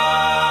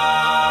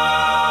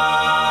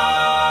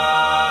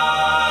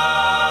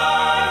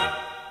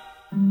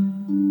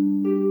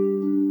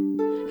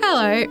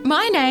 Hello,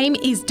 my name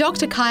is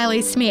Dr.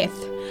 Kylie Smith.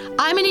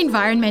 I'm an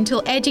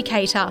environmental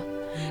educator.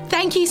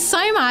 Thank you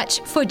so much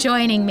for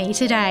joining me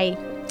today.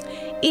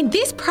 In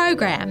this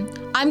program,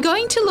 I'm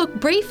going to look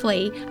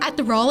briefly at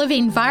the role of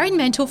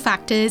environmental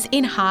factors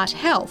in heart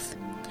health.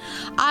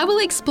 I will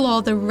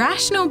explore the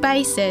rational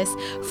basis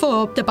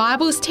for the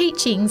Bible's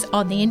teachings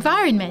on the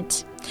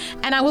environment,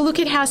 and I will look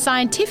at how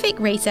scientific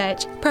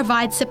research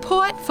provides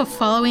support for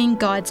following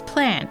God's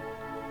plan.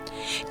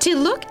 To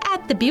look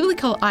at the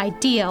biblical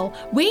ideal,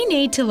 we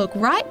need to look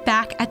right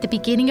back at the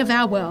beginning of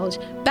our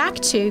world, back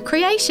to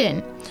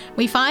creation.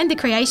 We find the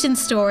creation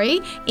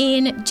story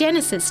in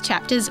Genesis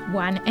chapters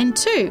 1 and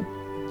 2.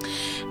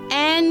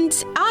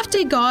 And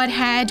after God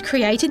had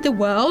created the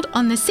world,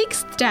 on the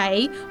sixth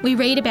day, we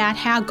read about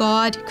how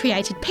God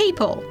created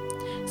people.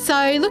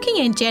 So looking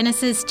in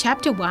Genesis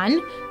chapter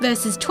 1,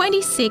 verses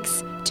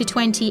 26 to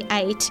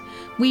 28,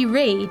 we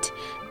read,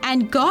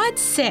 "And God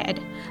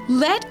said,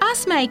 Let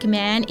us make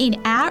man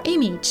in our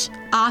image,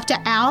 after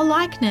our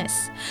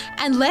likeness,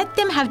 and let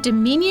them have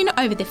dominion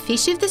over the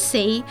fish of the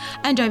sea,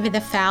 and over the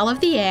fowl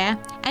of the air,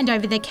 and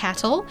over the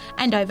cattle,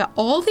 and over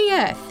all the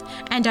earth,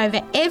 and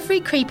over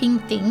every creeping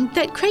thing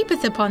that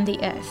creepeth upon the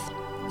earth."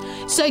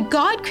 So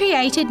God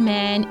created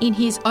man in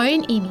his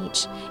own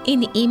image. In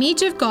the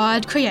image of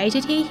God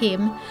created he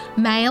him,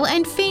 male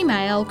and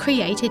female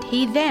created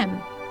he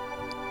them.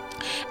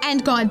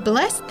 And God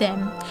blessed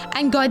them,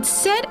 and God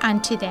said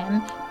unto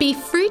them, Be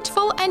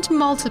fruitful and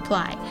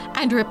multiply,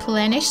 and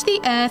replenish the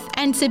earth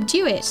and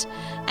subdue it,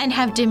 and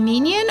have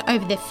dominion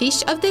over the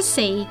fish of the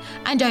sea,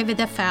 and over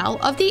the fowl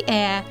of the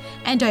air,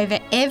 and over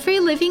every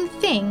living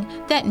thing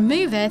that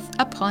moveth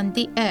upon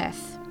the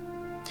earth.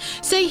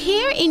 So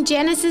here in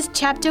Genesis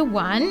chapter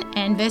 1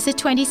 and verses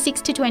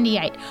 26 to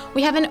 28,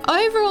 we have an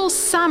overall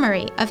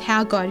summary of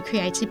how God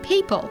created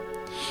people.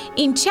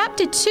 In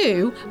chapter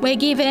 2, we're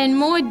given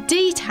more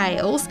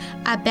details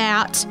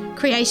about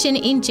creation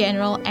in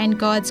general and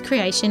God's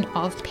creation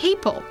of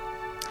people.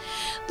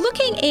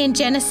 Looking in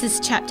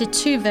Genesis chapter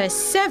 2, verse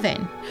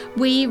 7,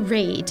 we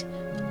read,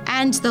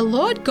 "And the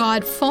Lord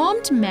God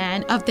formed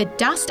man of the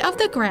dust of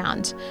the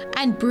ground,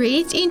 and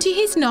breathed into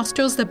his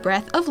nostrils the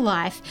breath of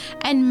life,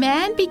 and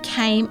man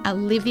became a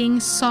living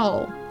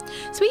soul."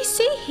 So we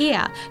see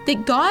here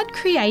that God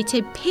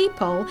created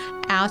people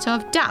out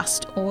of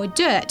dust or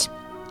dirt.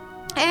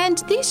 And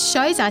this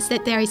shows us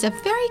that there is a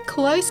very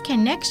close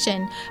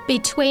connection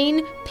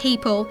between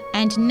people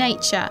and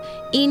nature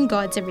in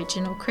God's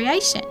original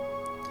creation.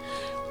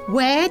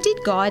 Where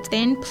did God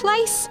then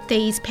place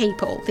these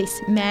people,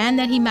 this man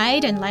that he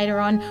made, and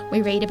later on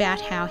we read about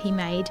how he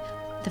made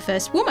the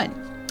first woman?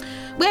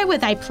 Where were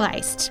they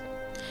placed?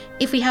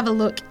 If we have a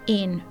look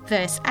in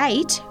verse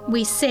 8,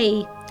 we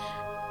see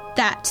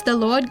that the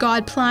Lord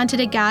God planted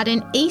a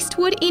garden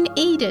eastward in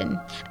Eden,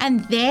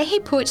 and there he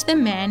put the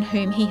man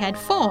whom he had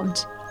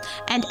formed.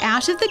 And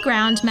out of the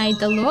ground made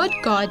the Lord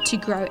God to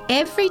grow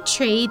every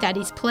tree that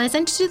is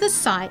pleasant to the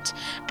sight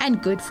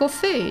and good for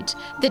food,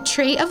 the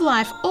tree of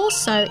life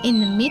also in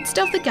the midst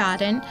of the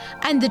garden,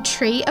 and the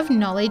tree of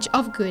knowledge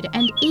of good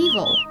and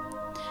evil.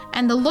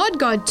 And the Lord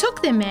God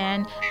took the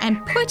man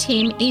and put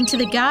him into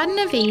the Garden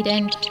of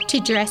Eden to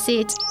dress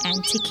it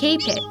and to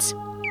keep it.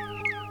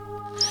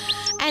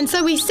 And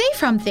so we see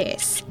from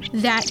this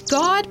that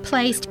God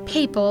placed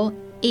people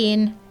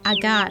in a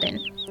garden.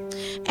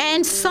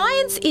 And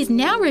science is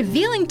now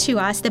revealing to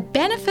us the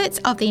benefits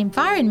of the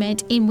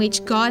environment in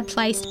which God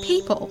placed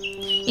people.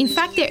 In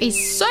fact, there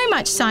is so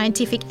much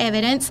scientific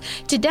evidence.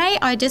 Today,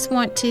 I just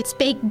want to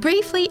speak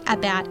briefly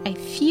about a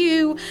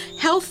few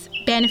health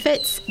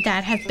benefits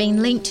that have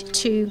been linked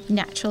to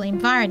natural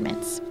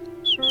environments.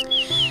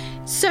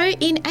 So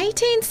in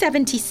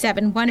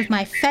 1877, one of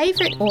my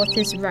favourite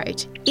authors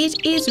wrote,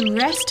 "It is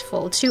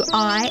restful to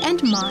eye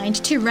and mind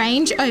to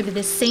range over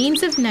the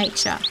scenes of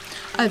nature,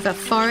 over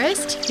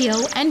forest,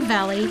 hill and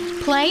valley,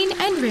 plain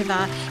and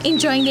river,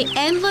 enjoying the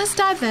endless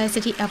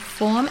diversity of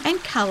form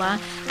and colour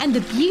and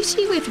the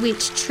beauty with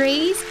which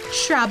trees,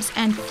 shrubs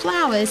and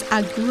flowers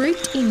are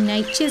grouped in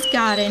nature's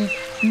garden,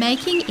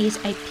 making it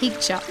a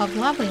picture of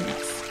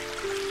loveliness."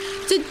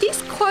 So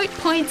this quote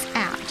points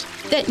out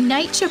that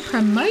nature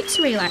promotes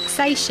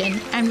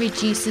relaxation and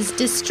reduces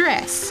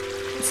distress.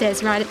 It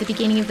says right at the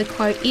beginning of the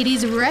quote, "It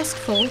is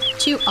restful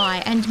to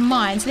eye and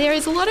mind." So there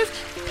is a lot of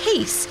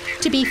peace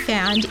to be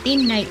found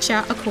in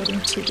nature,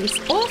 according to this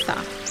author.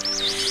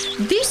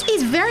 This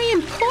is very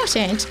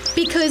important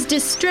because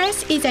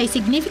distress is a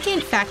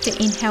significant factor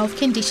in health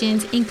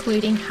conditions,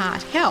 including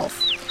heart health.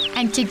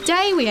 And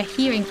today we are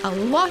hearing a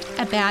lot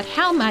about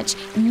how much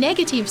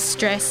negative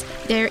stress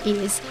there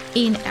is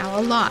in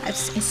our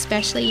lives,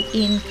 especially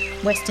in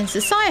Western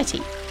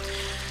society.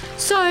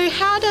 So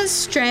how does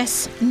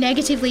stress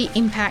negatively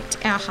impact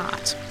our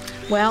heart?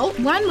 Well,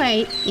 one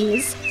way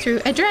is through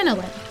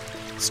adrenaline.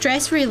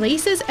 Stress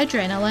releases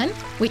adrenaline,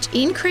 which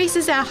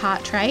increases our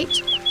heart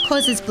rate,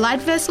 causes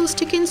blood vessels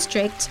to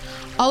constrict,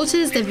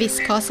 alters the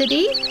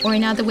viscosity, or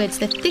in other words,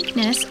 the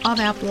thickness of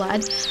our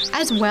blood,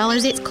 as well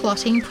as its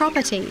clotting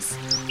properties.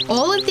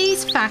 All of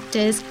these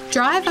factors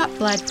drive up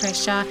blood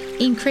pressure,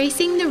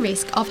 increasing the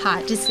risk of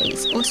heart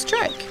disease or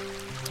stroke.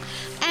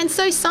 And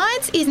so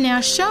science is now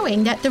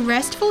showing that the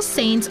restful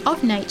scenes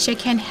of nature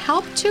can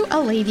help to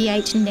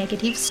alleviate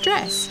negative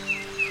stress.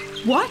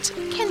 What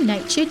can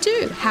nature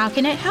do? How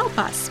can it help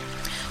us?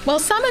 Well,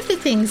 some of the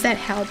things that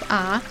help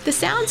are the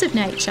sounds of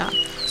nature.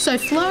 So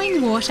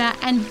flowing water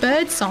and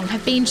birdsong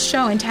have been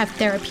shown to have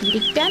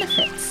therapeutic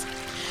benefits.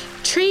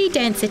 Tree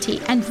density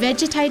and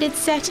vegetated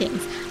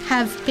settings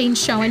have been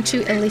shown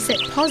to elicit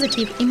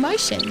positive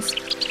emotions.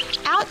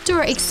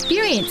 Outdoor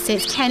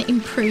experiences can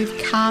improve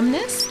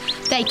calmness.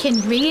 They can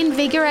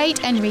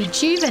reinvigorate and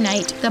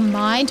rejuvenate the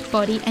mind,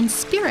 body and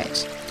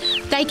spirit.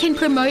 They can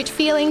promote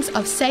feelings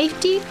of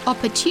safety,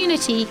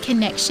 opportunity,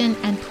 connection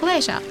and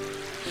pleasure.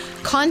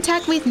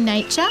 Contact with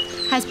nature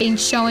has been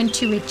shown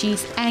to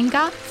reduce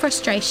anger,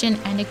 frustration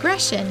and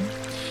aggression.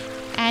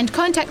 And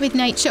contact with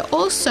nature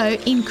also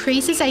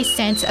increases a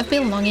sense of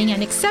belonging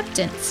and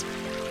acceptance.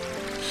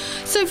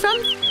 So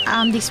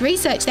from this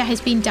research that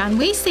has been done,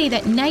 we see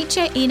that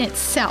nature in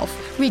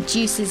itself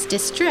reduces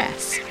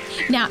distress.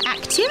 Now,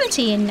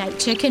 activity in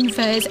nature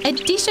confers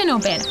additional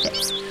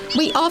benefits.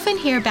 We often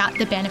hear about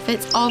the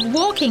benefits of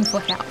walking for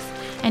health.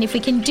 And if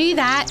we can do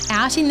that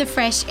out in the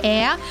fresh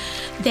air,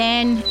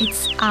 then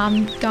it's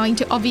going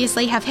to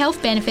obviously have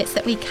health benefits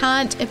that we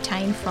can't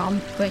obtain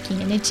from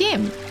working in a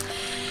gym.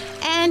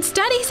 And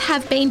studies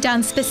have been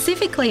done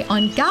specifically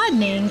on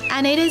gardening,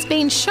 and it has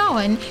been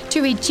shown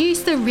to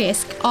reduce the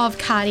risk of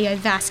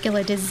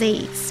cardiovascular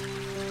disease.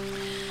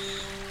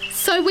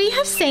 So we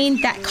have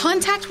seen that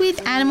contact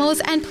with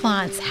animals and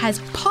plants has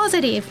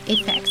positive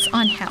effects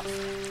on health.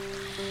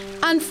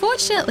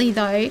 Unfortunately,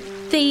 though,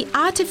 the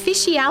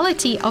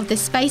artificiality of the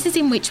spaces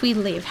in which we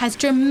live has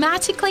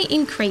dramatically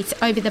increased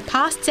over the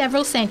past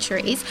several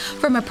centuries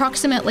from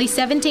approximately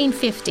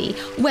 1750,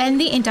 when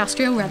the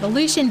Industrial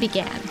Revolution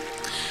began.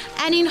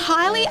 And in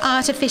highly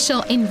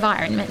artificial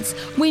environments,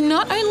 we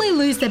not only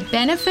lose the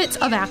benefits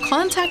of our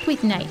contact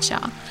with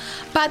nature,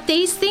 but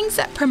these things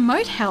that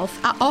promote health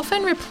are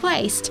often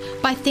replaced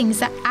by things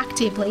that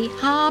actively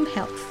harm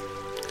health.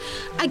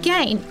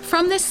 Again,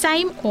 from the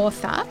same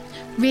author,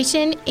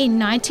 written in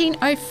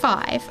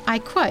 1905, I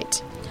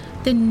quote,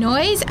 "The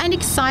noise and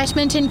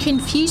excitement and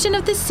confusion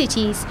of the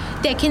cities,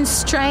 their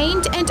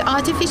constrained and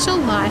artificial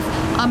life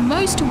are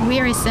most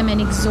wearisome and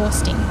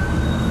exhausting.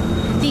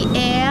 The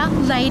air,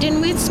 laden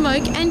with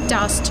smoke and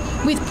dust,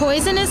 with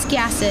poisonous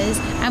gases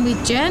and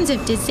with germs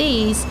of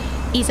disease,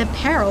 is a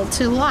peril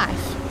to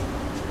life."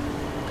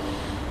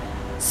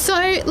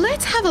 So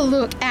let's have a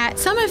look at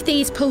some of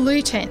these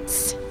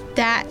pollutants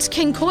that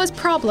can cause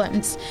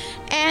problems.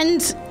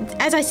 And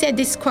as I said,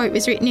 this quote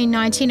was written in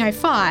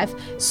 1905.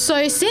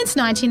 So since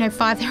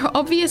 1905, there are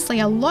obviously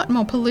a lot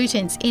more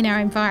pollutants in our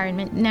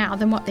environment now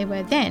than what there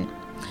were then.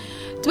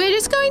 So we're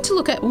just going to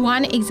look at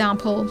one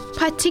example,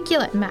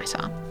 particulate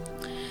matter.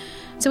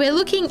 So we're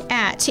looking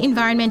at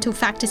environmental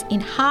factors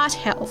in heart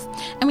health,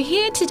 and we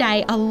hear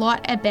today a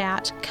lot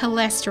about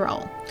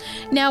cholesterol.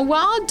 Now,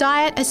 while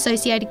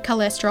diet-associated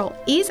cholesterol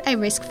is a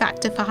risk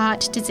factor for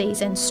heart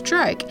disease and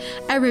stroke,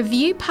 a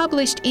review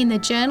published in the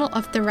Journal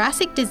of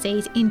Thoracic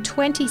Disease in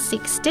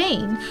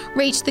 2016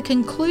 reached the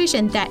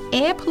conclusion that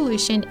air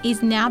pollution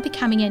is now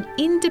becoming an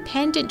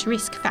independent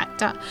risk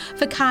factor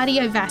for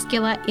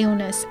cardiovascular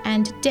illness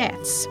and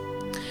deaths.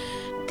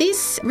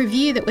 This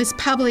review that was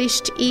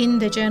published in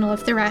the Journal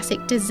of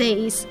Thoracic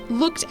Disease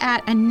looked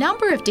at a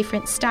number of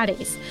different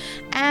studies,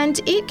 and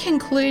it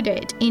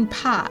concluded in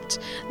part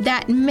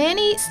that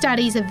many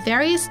studies of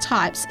various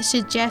types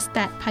suggest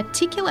that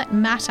particulate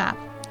matter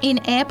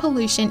in air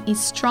pollution is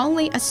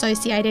strongly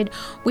associated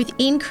with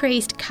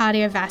increased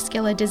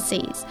cardiovascular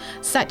disease,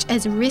 such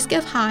as risk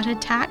of heart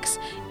attacks,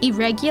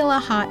 irregular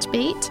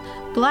heartbeat,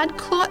 blood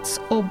clots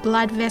or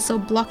blood vessel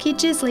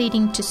blockages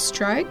leading to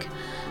stroke,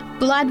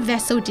 blood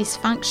vessel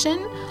dysfunction,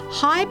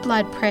 high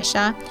blood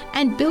pressure,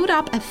 and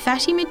build-up of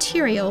fatty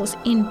materials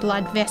in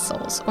blood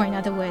vessels, or in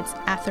other words,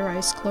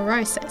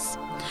 atherosclerosis.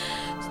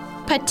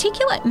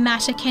 Particulate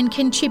matter can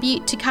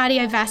contribute to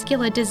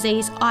cardiovascular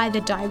disease either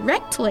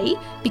directly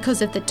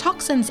because of the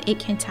toxins it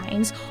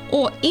contains,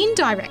 or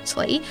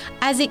indirectly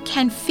as it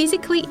can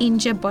physically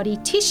injure body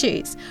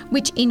tissues,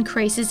 which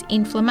increases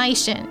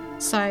inflammation.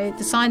 So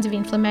the signs of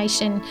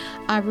inflammation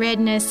are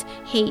redness,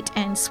 heat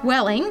and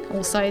swelling,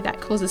 also that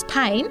causes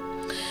pain.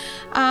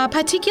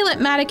 Particulate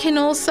matter can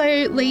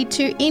also lead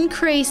to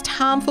increased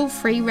harmful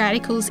free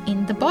radicals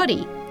in the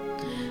body.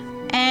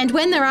 And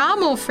when there are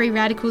more free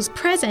radicals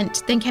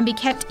present than can be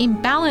kept in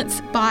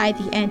balance by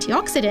the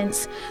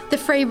antioxidants, the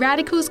free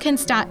radicals can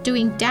start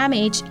doing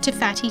damage to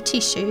fatty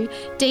tissue,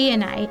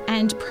 DNA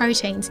and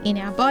proteins in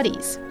our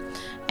bodies.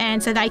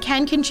 And so they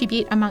can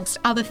contribute, amongst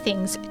other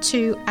things,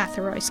 to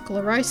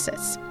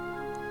atherosclerosis.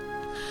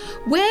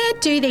 Where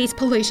do these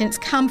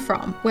pollutants come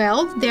from?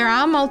 Well, there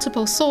are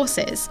multiple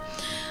sources.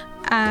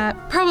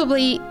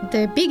 Probably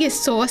the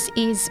biggest source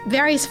is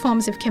various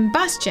forms of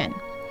combustion.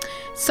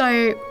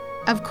 So,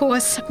 of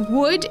course,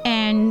 wood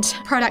and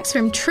products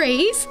from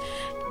trees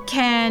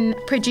can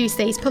produce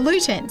these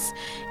pollutants.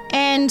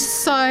 And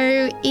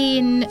so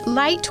in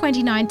late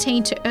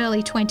 2019 to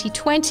early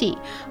 2020,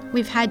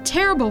 we've had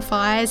terrible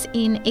fires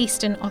in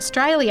eastern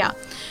Australia,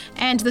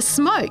 and the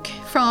smoke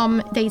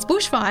from these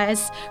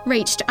bushfires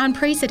reached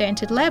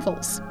unprecedented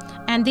levels.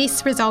 and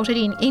this resulted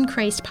in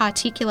increased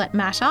particulate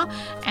matter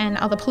and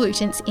other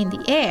pollutants in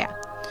the air.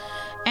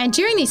 And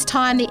during this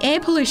time, the air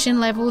pollution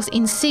levels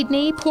in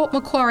Sydney, Port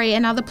Macquarie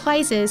and other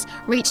places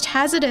reached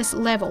hazardous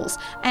levels,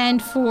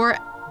 and for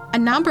a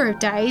number of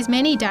days,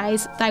 many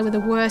days, they were the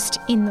worst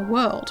in the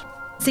world,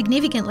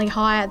 significantly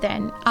higher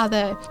than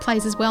other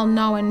places well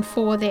known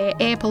for their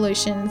air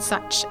pollution,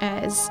 such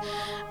as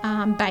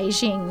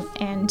Beijing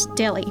and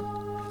Delhi.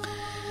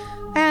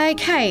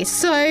 Okay,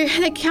 so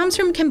it comes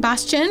from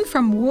combustion,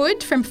 from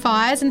wood, from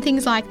fires and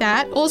things like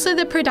that. Also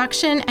the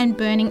production and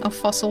burning of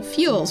fossil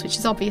fuels, which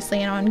is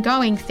obviously an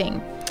ongoing thing.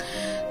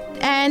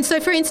 And so,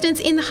 for instance,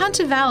 in the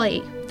Hunter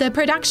Valley, the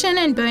production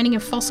and burning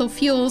of fossil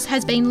fuels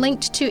has been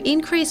linked to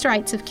increased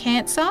rates of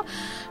cancer,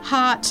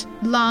 heart,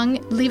 lung,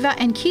 liver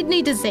and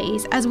kidney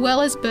disease, as well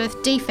as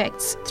birth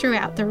defects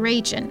throughout the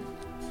region.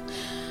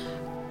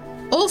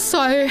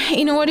 Also,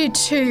 in order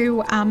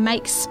to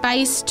make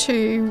space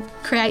to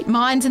create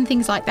mines and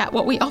things like that,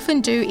 what we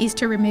often do is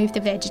to remove the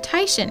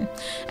vegetation.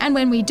 And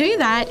when we do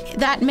that,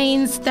 that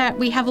means that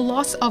we have a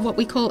loss of what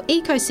we call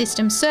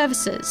ecosystem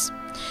services.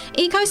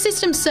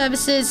 Ecosystem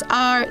services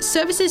are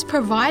services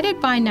provided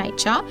by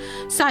nature,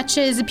 such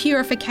as the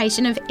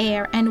purification of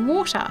air and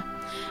water.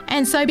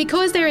 And so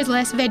because there is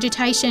less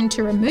vegetation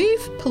to remove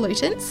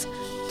pollutants,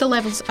 the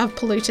levels of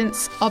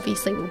pollutants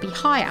obviously will be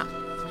higher.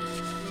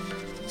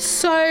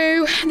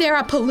 So there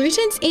are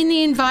pollutants in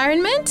the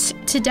environment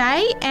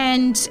today,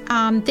 and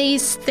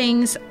these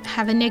things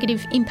have a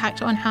negative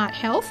impact on heart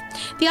health.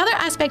 The other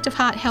aspect of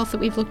heart health that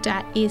we've looked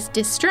at is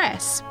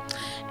distress.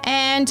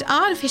 And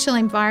artificial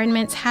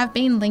environments have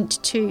been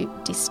linked to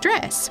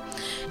distress.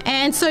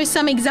 And so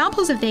some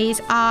examples of these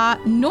are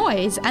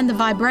noise and the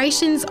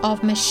vibrations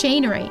of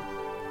machinery.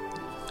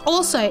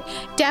 Also,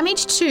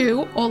 damage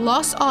to or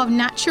loss of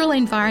natural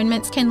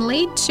environments can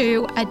lead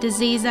to a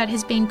disease that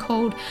has been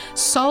called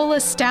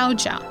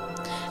solastalgia.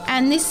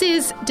 And this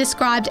is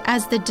described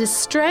as the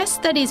distress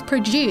that is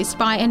produced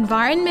by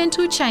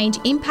environmental change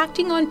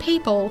impacting on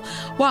people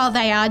while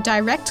they are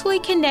directly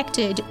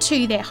connected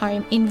to their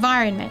home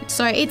environment.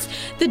 So it's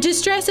the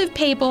distress of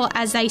people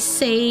as they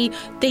see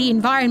the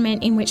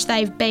environment in which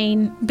they've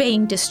been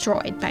being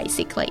destroyed,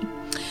 basically.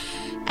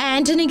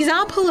 And an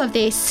example of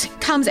this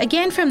comes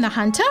again from the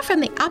Hunter, from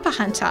the Upper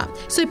Hunter.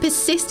 So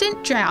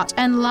persistent drought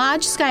and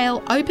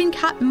large-scale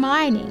open-cut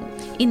mining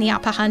in the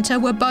Upper Hunter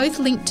were both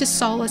linked to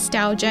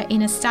solastalgia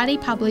in a study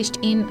published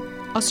in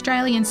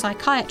Australian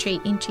Psychiatry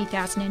in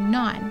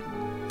 2009.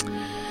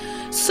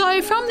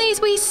 So from these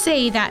we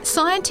see that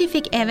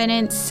scientific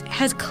evidence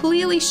has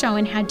clearly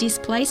shown how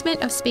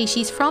displacement of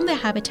species from their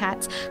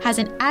habitats has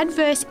an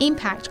adverse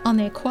impact on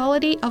their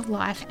quality of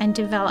life and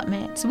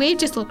development. So we've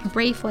just looked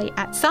briefly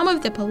at some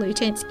of the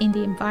pollutants in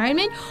the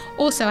environment,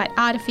 also at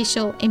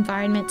artificial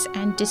environments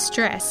and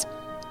distress.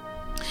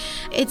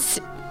 It's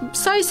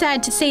so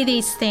sad to see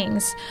these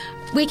things.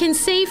 We can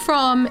see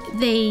from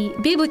the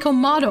biblical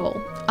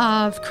model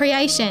of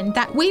creation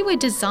that we were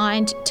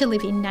designed to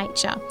live in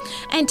nature.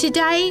 And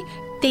today,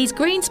 these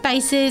green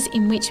spaces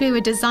in which we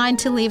were designed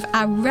to live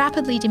are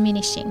rapidly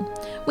diminishing.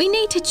 We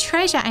need to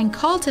treasure and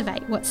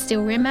cultivate what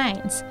still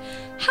remains.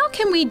 How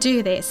can we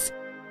do this?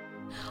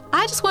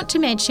 I just want to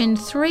mention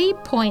 3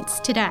 points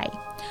today.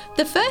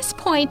 The first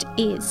point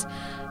is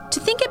to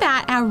think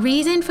about our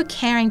reason for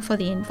caring for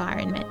the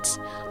environment.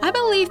 I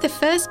believe the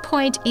first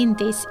point in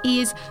this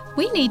is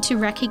we need to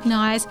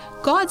recognise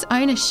God's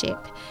ownership.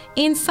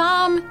 In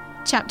Psalm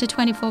chapter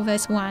 24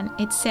 verse 1,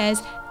 it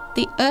says,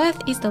 "The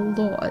earth is the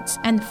Lord's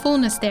and the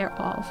fullness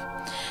thereof."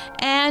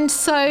 And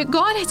so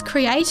God has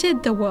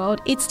created the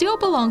world. It still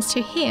belongs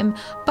to Him,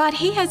 but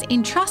He has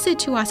entrusted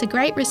to us a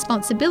great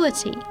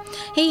responsibility.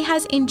 He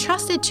has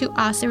entrusted to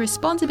us the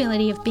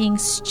responsibility of being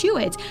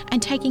stewards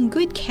and taking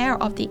good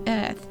care of the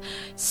earth.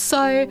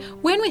 So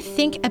when we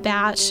think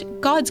about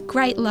God's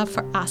great love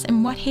for us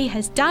and what He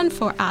has done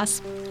for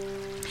us,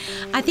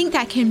 I think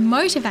that can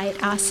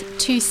motivate us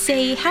to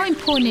see how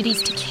important it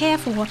is to care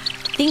for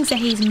things that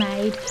He's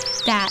made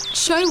that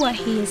show what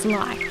He is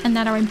like and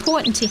that are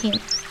important to Him.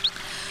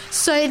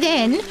 So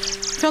then,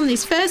 from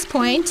this first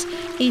point,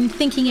 in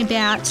thinking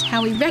about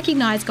how we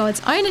recognise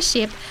God's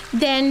ownership,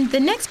 then the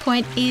next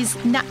point is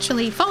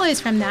naturally follows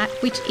from that,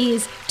 which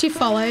is to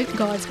follow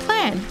God's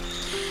plan.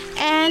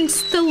 And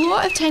the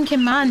law of 10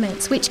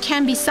 Commandments, which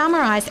can be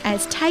summarised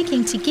as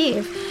taking to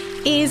give,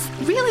 is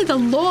really the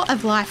law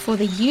of life for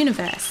the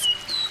universe.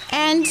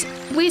 And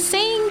we're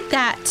seeing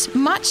that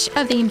much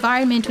of the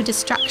environmental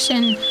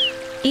destruction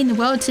in the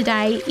world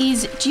today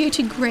is due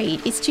to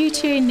greed. It's due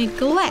to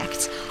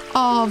neglect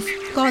of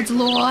God's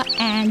law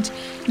and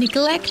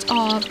neglect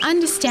of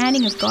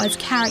understanding of God's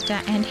character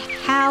and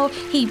how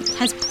He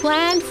has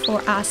planned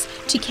for us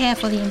to care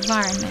for the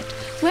environment.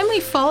 When we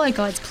follow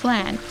God's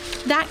plan,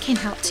 that can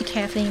help to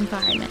care for the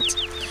environment.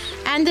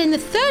 And then the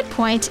third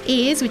point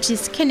is, which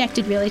is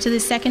connected really to the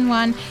second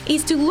one,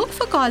 is to look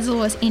for God's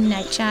laws in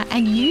nature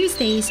and use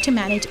these to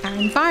manage our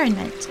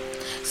environment.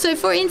 So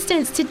for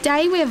instance,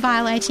 today we're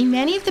violating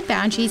many of the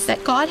boundaries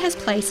that God has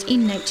placed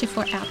in nature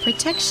for our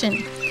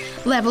protection.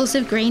 Levels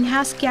of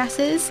greenhouse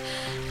gases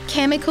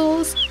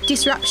Chemicals,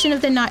 disruption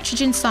of the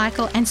nitrogen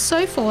cycle, and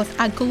so forth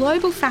are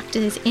global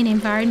factors in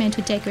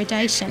environmental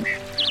degradation.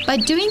 By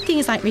doing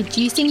things like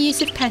reducing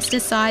use of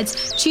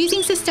pesticides,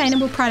 choosing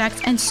sustainable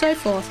products, and so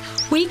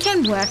forth, we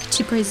can work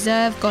to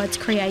preserve God's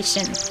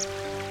creation.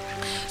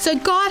 So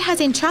God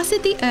has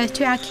entrusted the earth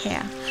to our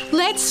care.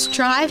 Let's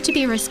strive to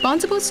be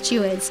responsible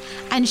stewards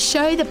and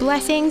show the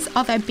blessings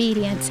of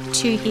obedience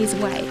to His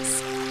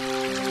ways.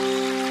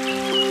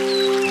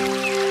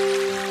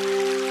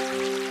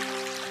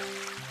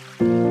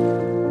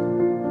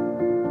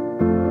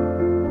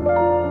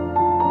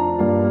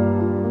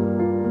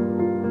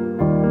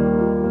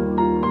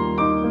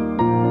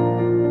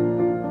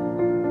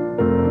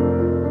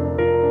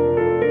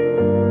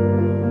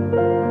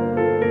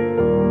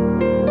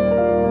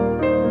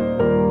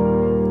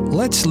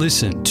 Let's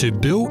listen to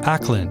Bill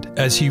Ackland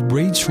as he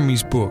reads from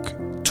his book,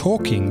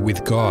 Talking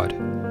with God.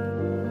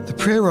 The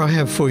prayer I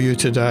have for you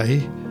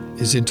today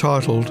is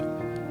entitled,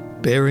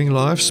 Bearing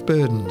Life's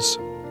Burdens.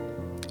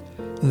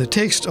 And the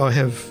text I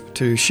have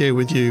to share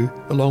with you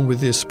along with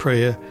this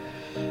prayer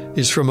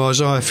is from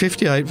Isaiah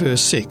 58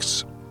 verse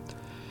 6.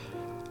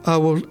 I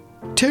will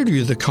tell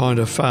you the kind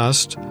of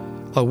fast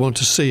I want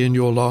to see in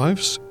your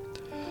lives.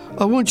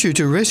 I want you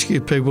to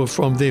rescue people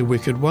from their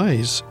wicked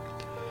ways,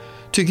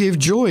 to give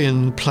joy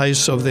in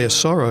place of their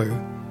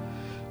sorrow,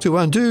 to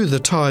undo the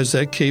ties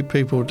that keep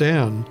people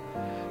down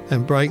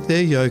and break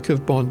their yoke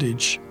of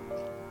bondage.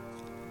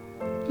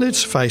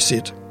 Let's face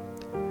it,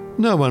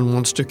 no one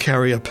wants to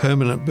carry a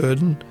permanent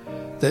burden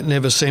that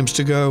never seems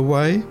to go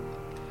away.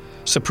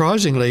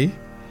 Surprisingly,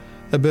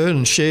 a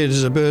burden shared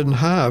is a burden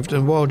halved,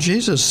 and while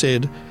Jesus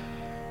said,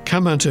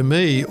 "Come unto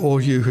me, all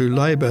you who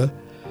labour,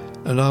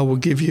 and I will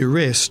give you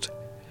rest,"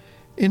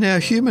 in our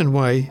human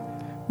way,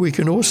 we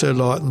can also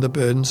lighten the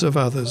burdens of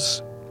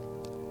others.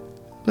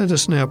 Let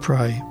us now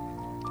pray.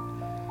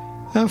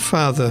 Our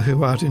Father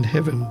who art in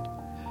heaven,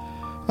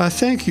 I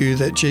thank you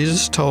that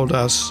Jesus told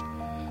us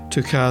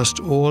to cast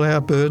all our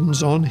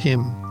burdens on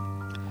him.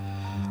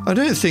 I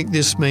don't think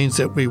this means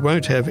that we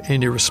won't have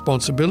any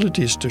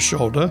responsibilities to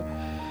shoulder,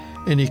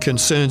 any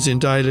concerns in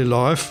daily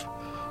life,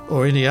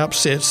 or any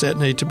upsets that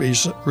need to be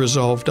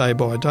resolved day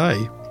by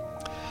day.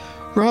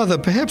 Rather,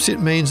 perhaps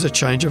it means a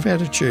change of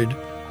attitude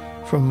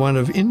from one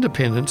of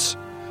independence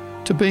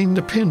to being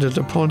dependent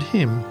upon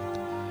him,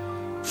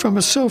 from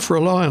a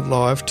self-reliant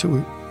life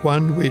to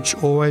one which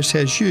always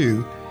has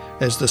you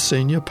as the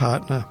senior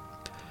partner.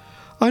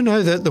 I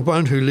know that the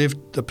one who lived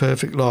the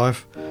perfect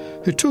life,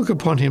 who took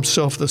upon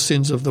himself the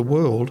sins of the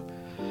world,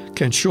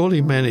 can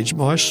surely manage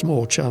my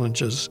small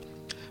challenges,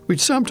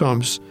 which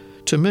sometimes,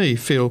 to me,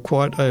 feel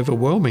quite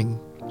overwhelming.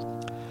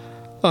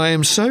 I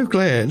am so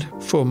glad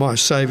for my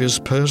Saviour's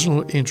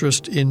personal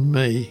interest in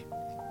me,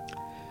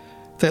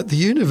 that the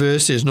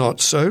universe is not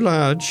so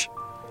large,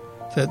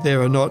 that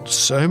there are not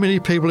so many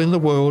people in the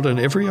world and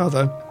every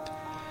other,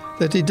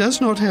 that he does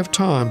not have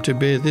time to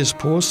bear this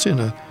poor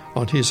sinner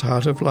on his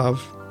heart of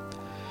love.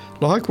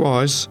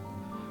 Likewise,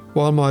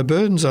 while my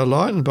burdens are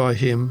lightened by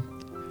him,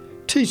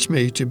 teach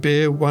me to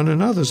bear one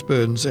another's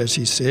burdens, as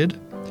he said,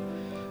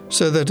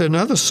 so that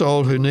another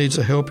soul who needs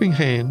a helping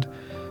hand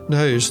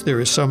knows there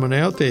is someone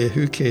out there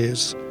who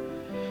cares.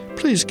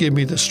 Please give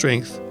me the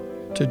strength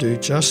to do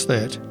just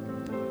that.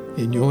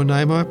 In your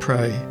name I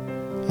pray.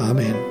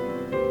 Amen.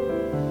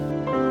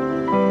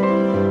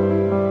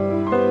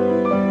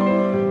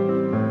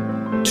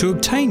 To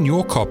obtain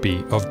your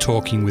copy of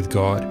Talking with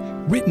God,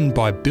 written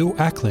by Bill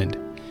Ackland,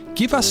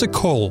 give us a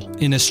call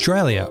in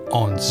Australia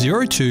on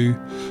 02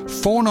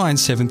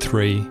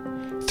 4973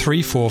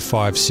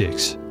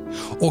 3456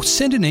 or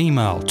send an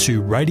email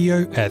to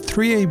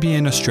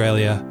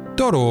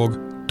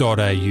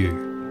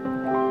radio@3abnaustralia.org.au.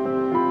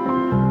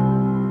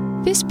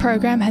 This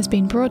program has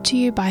been brought to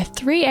you by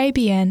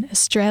 3ABN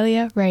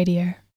Australia Radio.